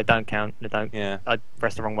 No, it don't count. It don't. Yeah. I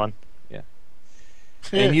pressed the wrong one. Yeah.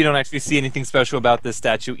 And you don't actually see anything special about this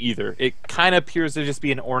statue either. It kind of appears to just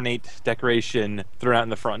be an ornate decoration thrown out in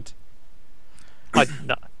the front. I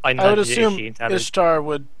would assume Ishtar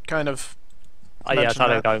would kind of. Yeah, I'll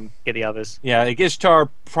try to go and get the others. Yeah, like Ishtar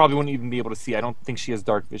probably wouldn't even be able to see. I don't think she has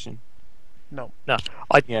dark vision. No. So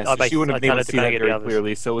she wouldn't have been able to see that very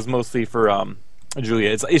clearly. So it was mostly for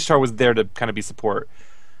Juliet. Ishtar was there to kind of be support.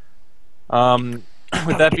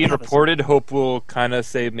 With that being reported, Hope will kind of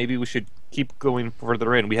say maybe we should keep going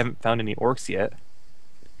further in. We haven't found any orcs yet.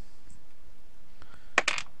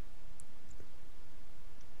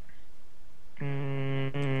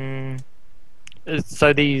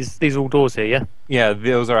 So these all doors here, yeah? Yeah,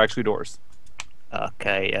 those are actually doors.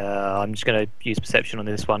 Okay, I'm just going to use perception on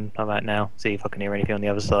this one right now, see if I can hear anything on the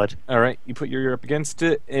other side. Alright, you put your ear up against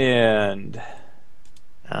it, and...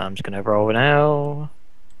 I'm just going to roll now.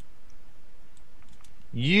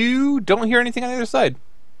 You don't hear anything on the other side.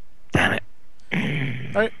 Damn it.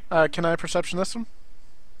 Alright, can I perception this one?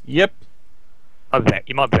 Yep.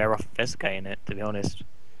 You might be better off investigating it, to be honest.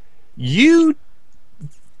 You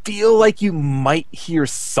feel like you might hear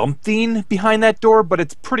something behind that door, but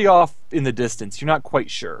it's pretty off in the distance. You're not quite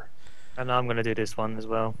sure. And I'm going to do this one as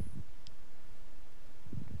well.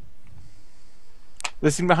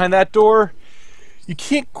 Listening behind that door, you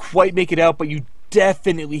can't quite make it out, but you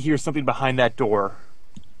definitely hear something behind that door.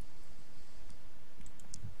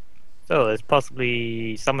 So there's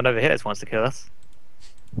possibly someone over here that wants to kill us.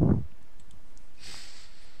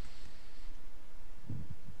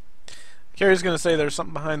 Kerri's gonna say there's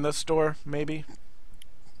something behind this door, maybe.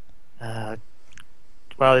 Well,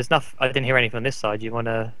 there's nothing. I didn't hear anything on this side. You want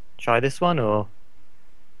to try this one, or?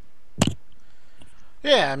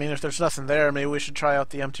 Yeah, I mean, if there's nothing there, maybe we should try out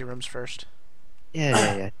the empty rooms first.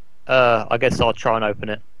 Yeah. I guess I'll try and open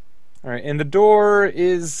it. Alright, and the door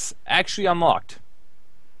is actually unlocked.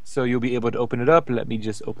 So you'll be able to open it up. Let me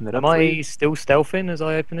just open it up. Am I still stealthing as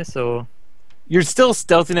I open this, or? You're still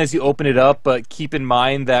stealthing as you open it up, but keep in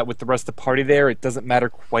mind that with the rest of the party there, it doesn't matter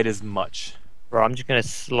quite as much. Right, I'm just going to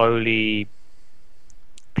slowly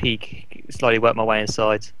work my way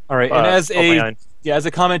inside. Alright, and as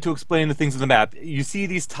a comment to explain the things on the map, you see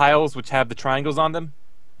these tiles which have the triangles on them?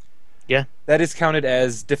 Yeah. That is counted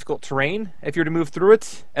as difficult terrain if you're to move through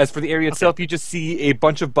it. As for the area itself, you just see a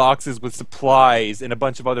bunch of boxes with supplies and a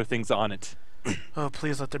bunch of other things on it. Oh,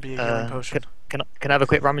 please let there be a healing potion. Can I have a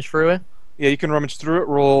quick rummage through it? Yeah, you can rummage through it.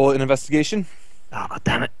 Roll an investigation. Oh, God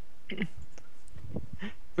damn it.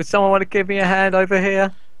 Would someone want to give me a hand over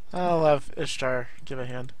here? I'll have Ishtar give a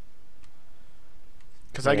hand.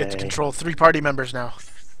 Because I get to control 3 party members now.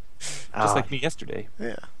 Just like me yesterday.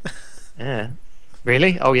 Yeah. Yeah.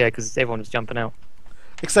 Really? Oh, yeah, because everyone was jumping out.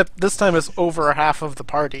 Except this time it's over half of the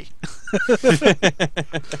party.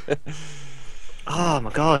 Oh,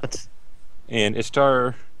 my God. And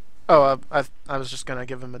Ishtar... Oh, I was just going to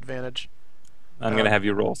give him advantage. I'm going to have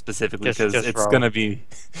you roll specifically because it's roll. going to be...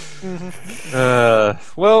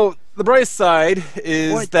 well, the bright side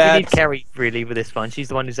is that... We need Kerri, really, with this one. She's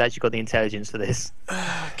the one who's actually got the intelligence for this.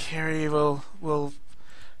 Kerri will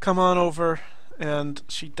come on over, and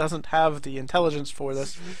she doesn't have the intelligence for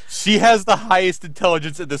this. She has the highest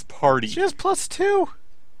intelligence in this party. She has +2.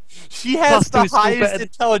 She has the highest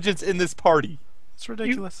intelligence in this party. It's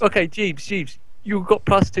ridiculous. Okay, Jeeves. You've got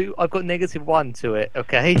 +2. I've got -1 to it.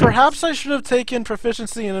 Okay. Perhaps I should have taken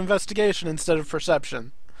proficiency in investigation instead of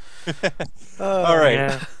perception. All right.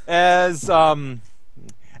 Yeah.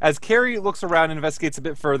 As Kerri looks around and investigates a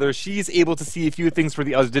bit further, she's able to see a few things where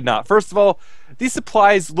the others did not. First of all, these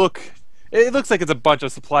supplies it looks like it's a bunch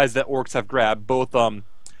of supplies that orcs have grabbed, both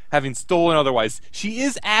having stolen otherwise. She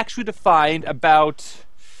is actually to find about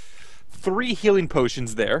 3 healing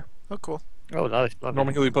potions there. Oh, cool. Oh, nice.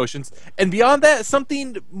 Normal healing potions. And beyond that,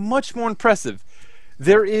 something much more impressive.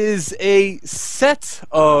 There is a set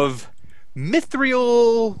of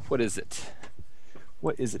mithril... What is it?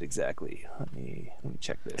 What is it exactly? Let me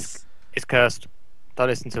check this. It's cursed. Don't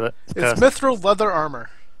listen to it. It's mithril leather armor.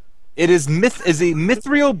 It is a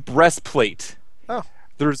mithril breastplate. Oh.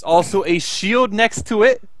 There's also a shield next to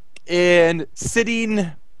it, and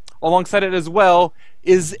sitting alongside it as well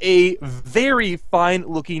is a very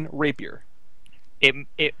fine-looking rapier.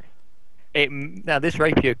 Now this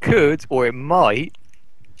rapier could, or it might.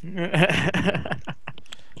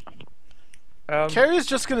 Kerri's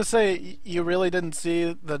just gonna say you really didn't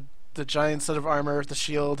see the giant set of armor, the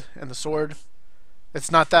shield, and the sword. It's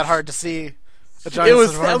not that hard to see. It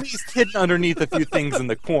was at least hidden underneath a few things in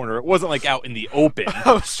the corner. It wasn't like out in the open.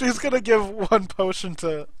 Oh, she's gonna give one potion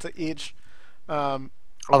to each. I've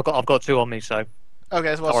got 2 on me, so.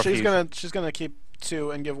 Okay, well she's gonna keep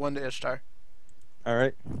 2 and give 1 to Ishtar. All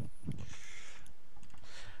right.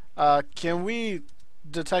 Can we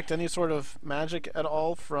detect any sort of magic at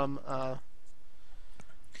all from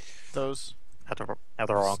those? Have to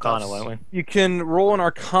roll Arcana, won't we? You can roll an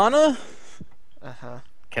Arcana.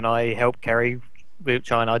 Can I help Kerri with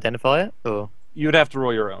try and identify it, or you would have to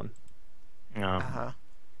roll your own? No.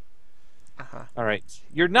 All right.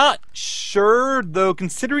 You're not sure though,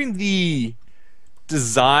 considering the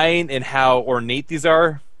design and how ornate these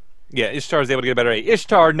are. Yeah, Ishtar is able to get a better.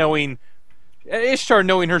 Ishtar knowing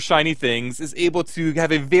her shiny things is able to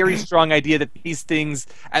have a very strong idea that these things,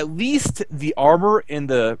 at least the armor and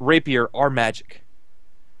the rapier, are magic.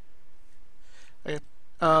 Okay.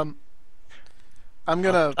 I'm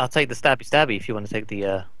gonna. I'll take the stabby if you want to take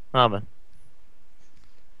the armor.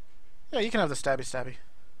 Yeah, you can have the stabby.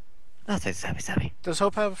 I'll take the stabby. Does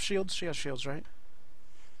Hope have shields? She has shields, right?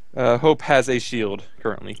 Hope has a shield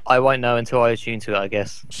currently. I won't know until I attune to it, I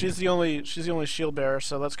guess. She's the only shield bearer,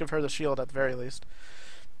 so let's give her the shield at the very least.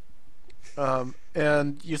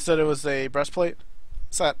 And you said it was a breastplate?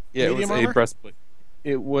 Is that medium armor? A breastplate.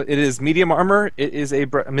 It is medium armor. It is a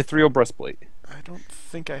mithril breastplate. I don't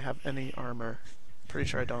think I have any armor. Pretty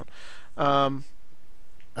sure I don't.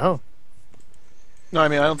 Oh. No, I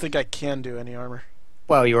mean I don't think I can do any armor.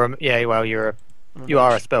 Well, you are a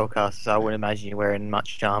spellcaster, so I wouldn't imagine you're wearing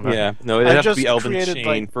much armor. Yeah, no, it'd have to be Elven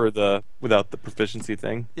Chain for without the proficiency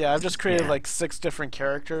thing. Yeah, I've just created like 6 different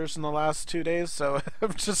characters in the last 2 days, so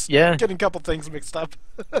I'm just getting a couple things mixed up.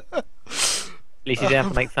 At least you didn't have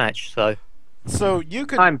to make thatch, so. So you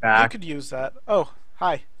could I'm back. You could use that. Oh,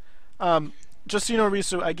 hi. Just so you know,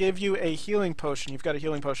 Risu, I gave you a healing potion. You've got a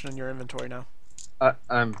healing potion in your inventory now.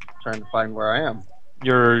 I'm trying to find where I am.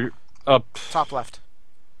 You're up. Top left.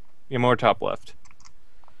 You're more top left.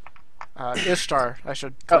 Ishtar, I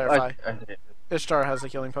should clarify. Ishtar has a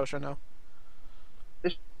healing potion now.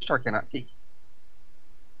 Ishtar cannot peek.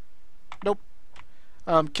 Nope.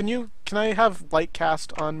 Can I have light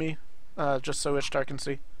cast on me, just so Ishtar can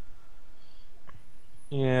see?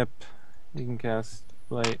 Yep. You can cast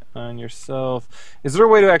light on yourself. Is there a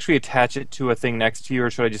way to actually attach it to a thing next to you, or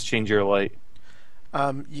should I just change your light?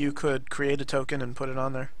 You could create a token and put it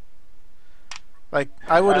on there. Like,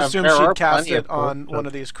 I would assume she'd cast it on one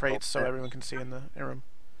of these crates so everyone can see in the room.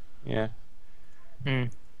 Yeah.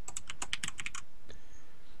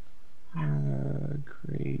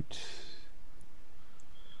 Great.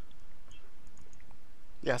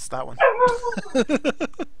 Yes, that one.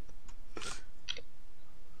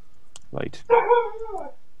 Light.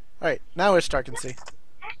 Alright, now Ishtar can see.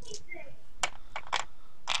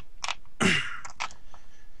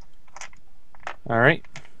 Alright.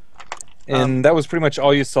 And that was pretty much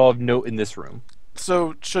all you saw of note in this room.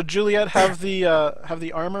 So, should Juliet have the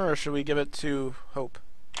armor, or should we give it to Hope?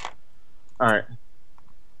 Alright.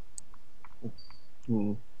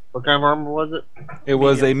 What kind of armor was it? It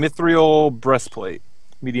was a mithril breastplate.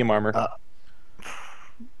 Medium armor.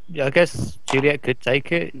 Yeah, I guess Juliet could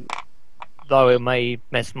take it, though it may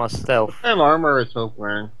mess my stealth. What kind of armor is Hope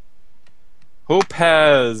wearing? Hope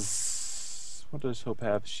has... What does Hope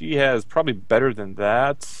have? She has probably better than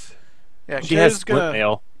that. Yeah, she has split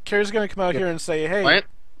mail. Kerri's gonna come out here and say,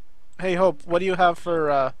 "Hey, Hope, what do you have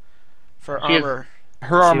for armor?"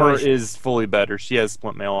 Her armor is fully better. She has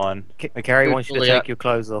split mail on. Kerri wants you to take your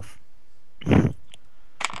clothes off.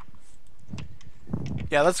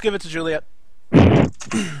 Yeah, let's give it to Juliet. I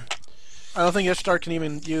don't think Ishtar can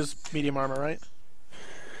even use medium armor, right?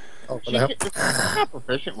 Oh, she's not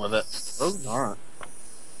proficient with it. Those aren't.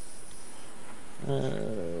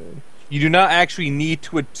 You do not actually need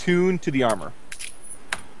to attune to the armor.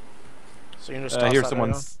 So you can just toss here's that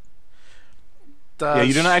someone's. Yeah,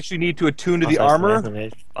 you do not actually need to attune to the armor.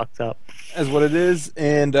 Fucked up. As what it is,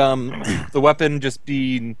 and the weapon just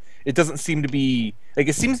being. It doesn't seem to be like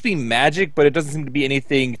it seems to be magic, but it doesn't seem to be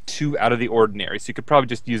anything too out of the ordinary. So you could probably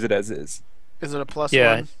just use it as is. Is it a plus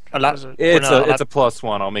one? It's a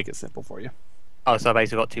 +1. I'll make it simple for you. Oh, so I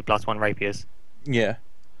basically got 2 +1 rapiers. Yeah.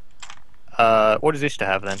 What does Ishtar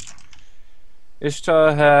have then?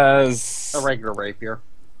 Ishtar has a regular rapier.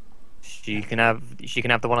 She can have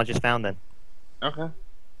the one I just found then. Okay.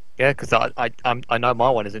 Yeah, because I know my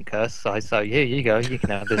one isn't cursed, so here you go. You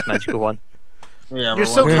can have this magical one. Yeah, you're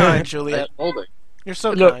so kind, Juliet. You're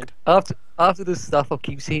so Look, kind. after the stuff I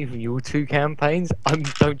keep seeing from your two campaigns, I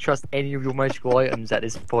don't trust any of your magical items at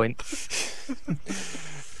this point.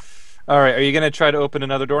 All right, are you gonna try to open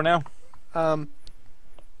another door now?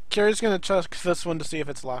 Kerri's gonna check this one to see if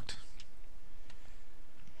it's locked.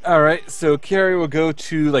 All right, so Kerri will go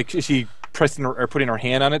to is she pressing or putting her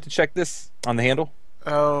hand on it to check this on the handle?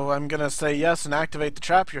 Oh, I'm gonna say yes and activate the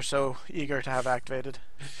trap you're so eager to have activated.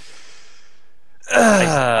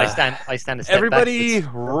 I stand a step Everybody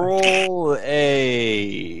backwards. roll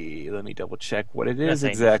a... Let me double check what it is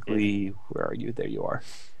exactly. Where are you? There you are.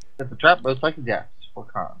 If the trap most likely yes or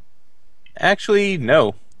con. Actually,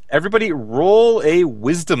 no. Everybody roll a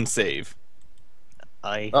wisdom save.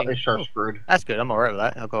 I Oh, think, they sure screwed. that's good. I'm alright with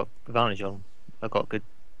that. I've got advantage on. I've got good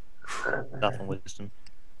stuff on wisdom.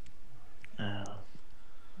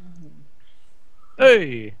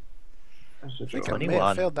 Hey! I think I may 21.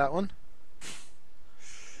 have failed that one.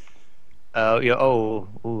 Oh, yeah. Oh,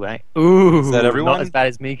 ooh, right. Ooh. Is that everyone? Not as bad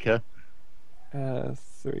as Mika.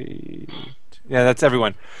 3... Yeah, that's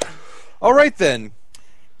everyone. All right, then.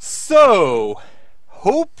 So,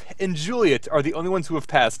 Hope and Juliet are the only ones who have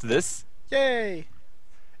passed this. Yay!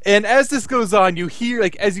 And as this goes on, you hear,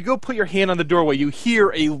 as you go put your hand on the doorway, you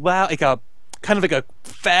hear a loud, kind of a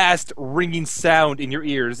fast ringing sound in your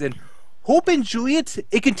ears. And Hope and Juliet,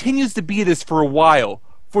 it continues to be this for a while.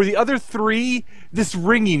 For the other three, this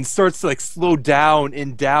ringing starts to slow down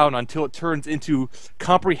and down until it turns into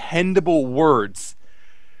comprehensible words.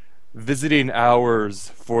 Visiting hours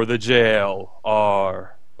for the jail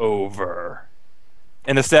are over.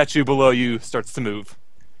 And the statue below you starts to move.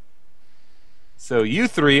 So you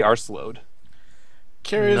three are slowed.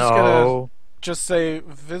 Kerri's gonna just say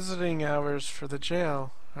visiting hours for the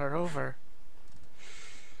jail are over.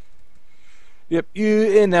 Yep,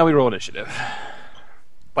 and now we roll initiative.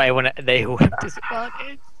 Wait, when they went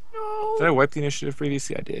disadvantage? No. Did I wipe the initiative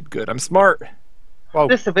previously? I did. Good. I'm smart. Well,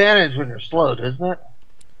 Disadvantage when you're slowed, isn't it?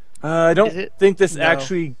 I don't think this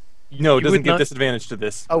actually... No, it You doesn't would give not- disadvantage to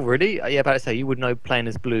this. Oh, really? Yeah, about to say, you would know playing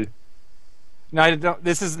as blue. No, I don't.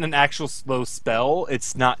 This isn't an actual slow spell.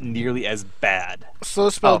 It's not nearly as bad. Slow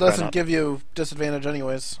spell fair doesn't enough. give you disadvantage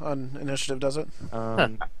anyways on initiative, does it?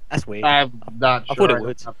 That's weird. I'm not sure. I thought it don't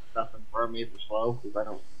would. have stuff in front of me for slow because I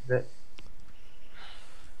don't use it.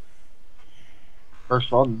 First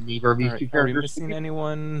of all, neither of these All two right, are we characters. missing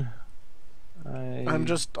anyone? I'm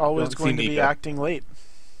just always don't see going to be Mika. acting late.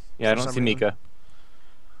 Yeah, I for don't some see reason.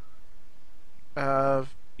 Mika.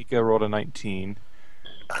 Mika rolled a 19.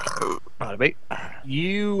 Might be.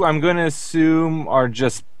 You, I'm going to assume, are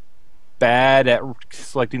just bad at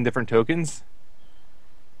selecting different tokens.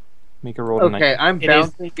 Mika rolled a 19. Okay, I'm It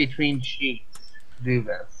bouncing between sheets to do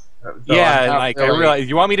this. So Yeah, I'm not I really- realize.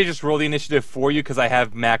 You want me to just roll the initiative for you because I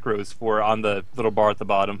have macros for on the little bar at the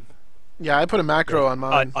bottom. Yeah, I put a macro on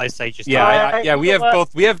mine. I say just Yeah, we you have know what?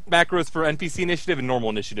 both. We have macros for NPC initiative and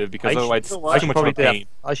normal initiative because I otherwise should- it's I too should much of a probably do that. pain.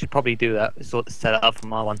 I should probably do that. Sort of set it up for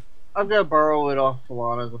my one. I'm gonna borrow it off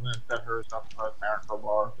Solana's. I'm gonna set hers up on a macro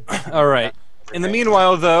bar. All right. In the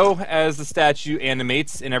meanwhile, though, as the statue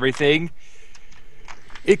animates and everything,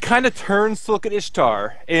 it kind of turns to look at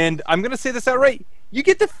Ishtar, and I'm gonna say this outright. You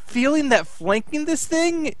get the feeling that flanking this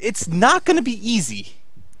thing, it's not gonna be easy.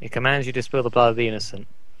 It commands you to spill the blood of the innocent.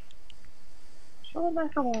 Show the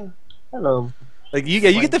macro bar. Hello. You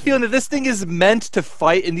get the feeling that this thing is meant to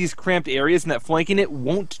fight in these cramped areas, and that flanking it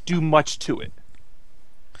won't do much to it.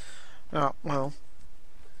 Oh, well,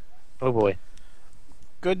 Oh boy.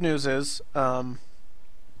 good news is,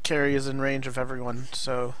 Kerri is in range of everyone,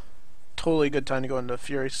 so totally good time to go into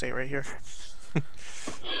Fury State right here.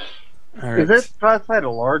 All right. Is it classified a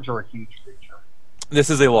large or a huge creature? This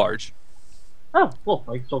is a large. Oh, cool.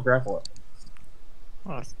 I can still grapple it.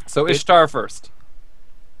 Oh, So Good. Ishtar first.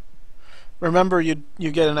 Remember, you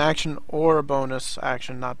get an action or a bonus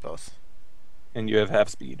action, not both. And you have half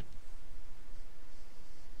speed.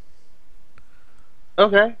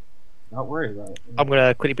 Okay. Not worried about it. I'm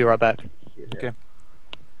gonna quickly be right back. Okay.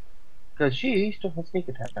 Because she still has sneak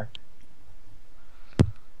attack.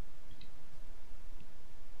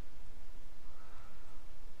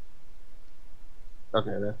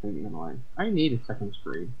 Okay, that's gonna be annoying. I need a second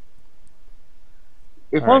screen.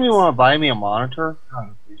 If All one of you right. want to buy me a monitor, I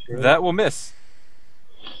appreciate it. That will miss.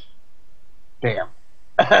 Damn.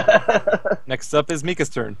 Next up is Mika's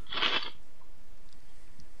turn.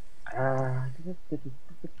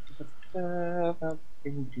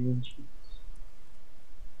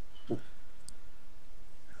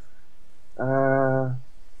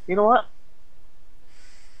 You know what?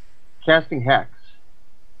 Casting Hex.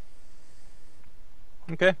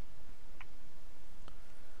 Okay.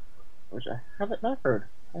 Which I haven't not heard.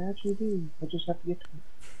 I actually do. I just have to get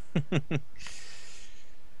to it.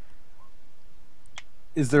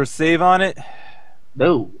 Is there a save on it?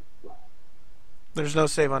 No. There's no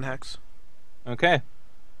save on Hex. Okay.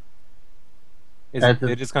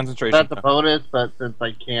 It is concentration. That's a bonus, but since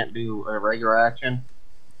I can't do a regular action,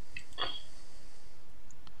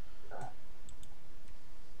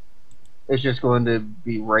 it's just going to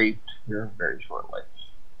be raped here very shortly.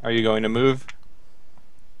 Are you going to move?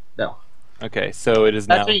 No. Okay, so it is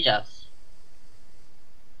now. Actually, yes.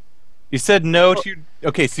 You said no to...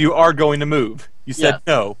 Okay, so you are going to move. You said Yes.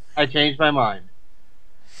 no. I changed my mind.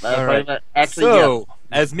 All right. Actually, So, yes.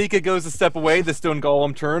 as Mika goes a step away, the stone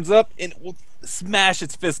golem turns up and will smash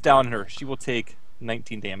its fist down on her. She will take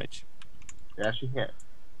 19 damage. Yeah, she hit.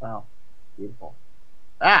 Wow. Beautiful.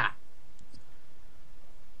 Ah!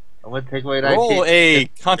 I'm going to take away 19. Roll a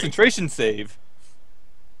concentration save.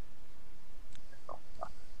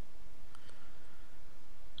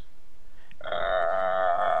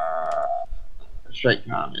 Straight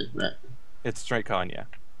con, isn't it? It's straight con, yeah.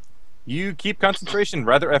 You keep concentration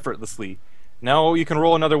rather effortlessly. Now you can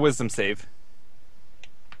roll another wisdom save.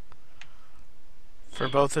 For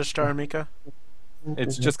both Ishtar and Mika?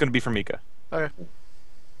 It's just going to be for Mika. Okay.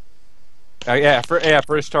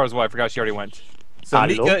 For Ishtar as well. I forgot she already went. So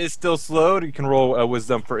Hello? Mika is still slowed. You can roll a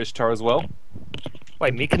wisdom for Ishtar as well.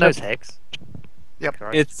 Wait, Mika knows Hex? Yep.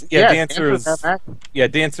 It's Yeah,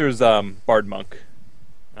 Dancer's Bard Monk.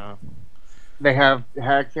 Oh. They have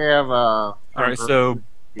Hex. They have All right, so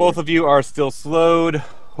both of you are still slowed.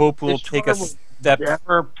 Hope will take a step.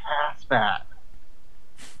 Never pass that.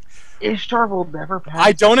 Ishtar will never pass.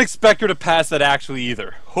 I don't expect her to pass that actually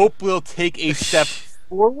either. Hope will take a step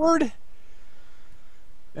forward.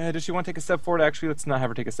 Does she want to take a step forward? Actually, let's not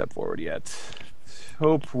have her take a step forward yet.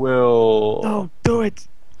 Hope will. No, do it.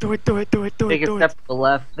 Do it. Take a step to the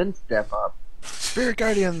left, then step up. Spirit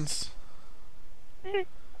Guardians.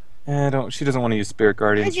 She doesn't want to use Spirit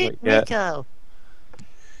Guardians right yet. Miko.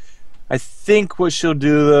 I think what she'll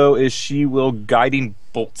do though is she will guiding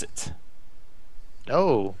bolt it,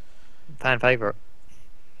 Oh, fan favorite.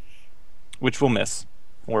 which will miss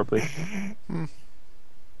horribly.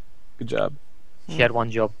 Good job. She had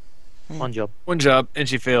one job. One job. One job, and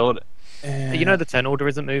she failed. You know the turn order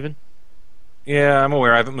isn't moving? Yeah, I'm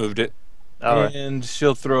aware. I haven't moved it. Alright. And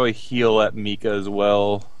she'll throw a heal at Mika as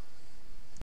well.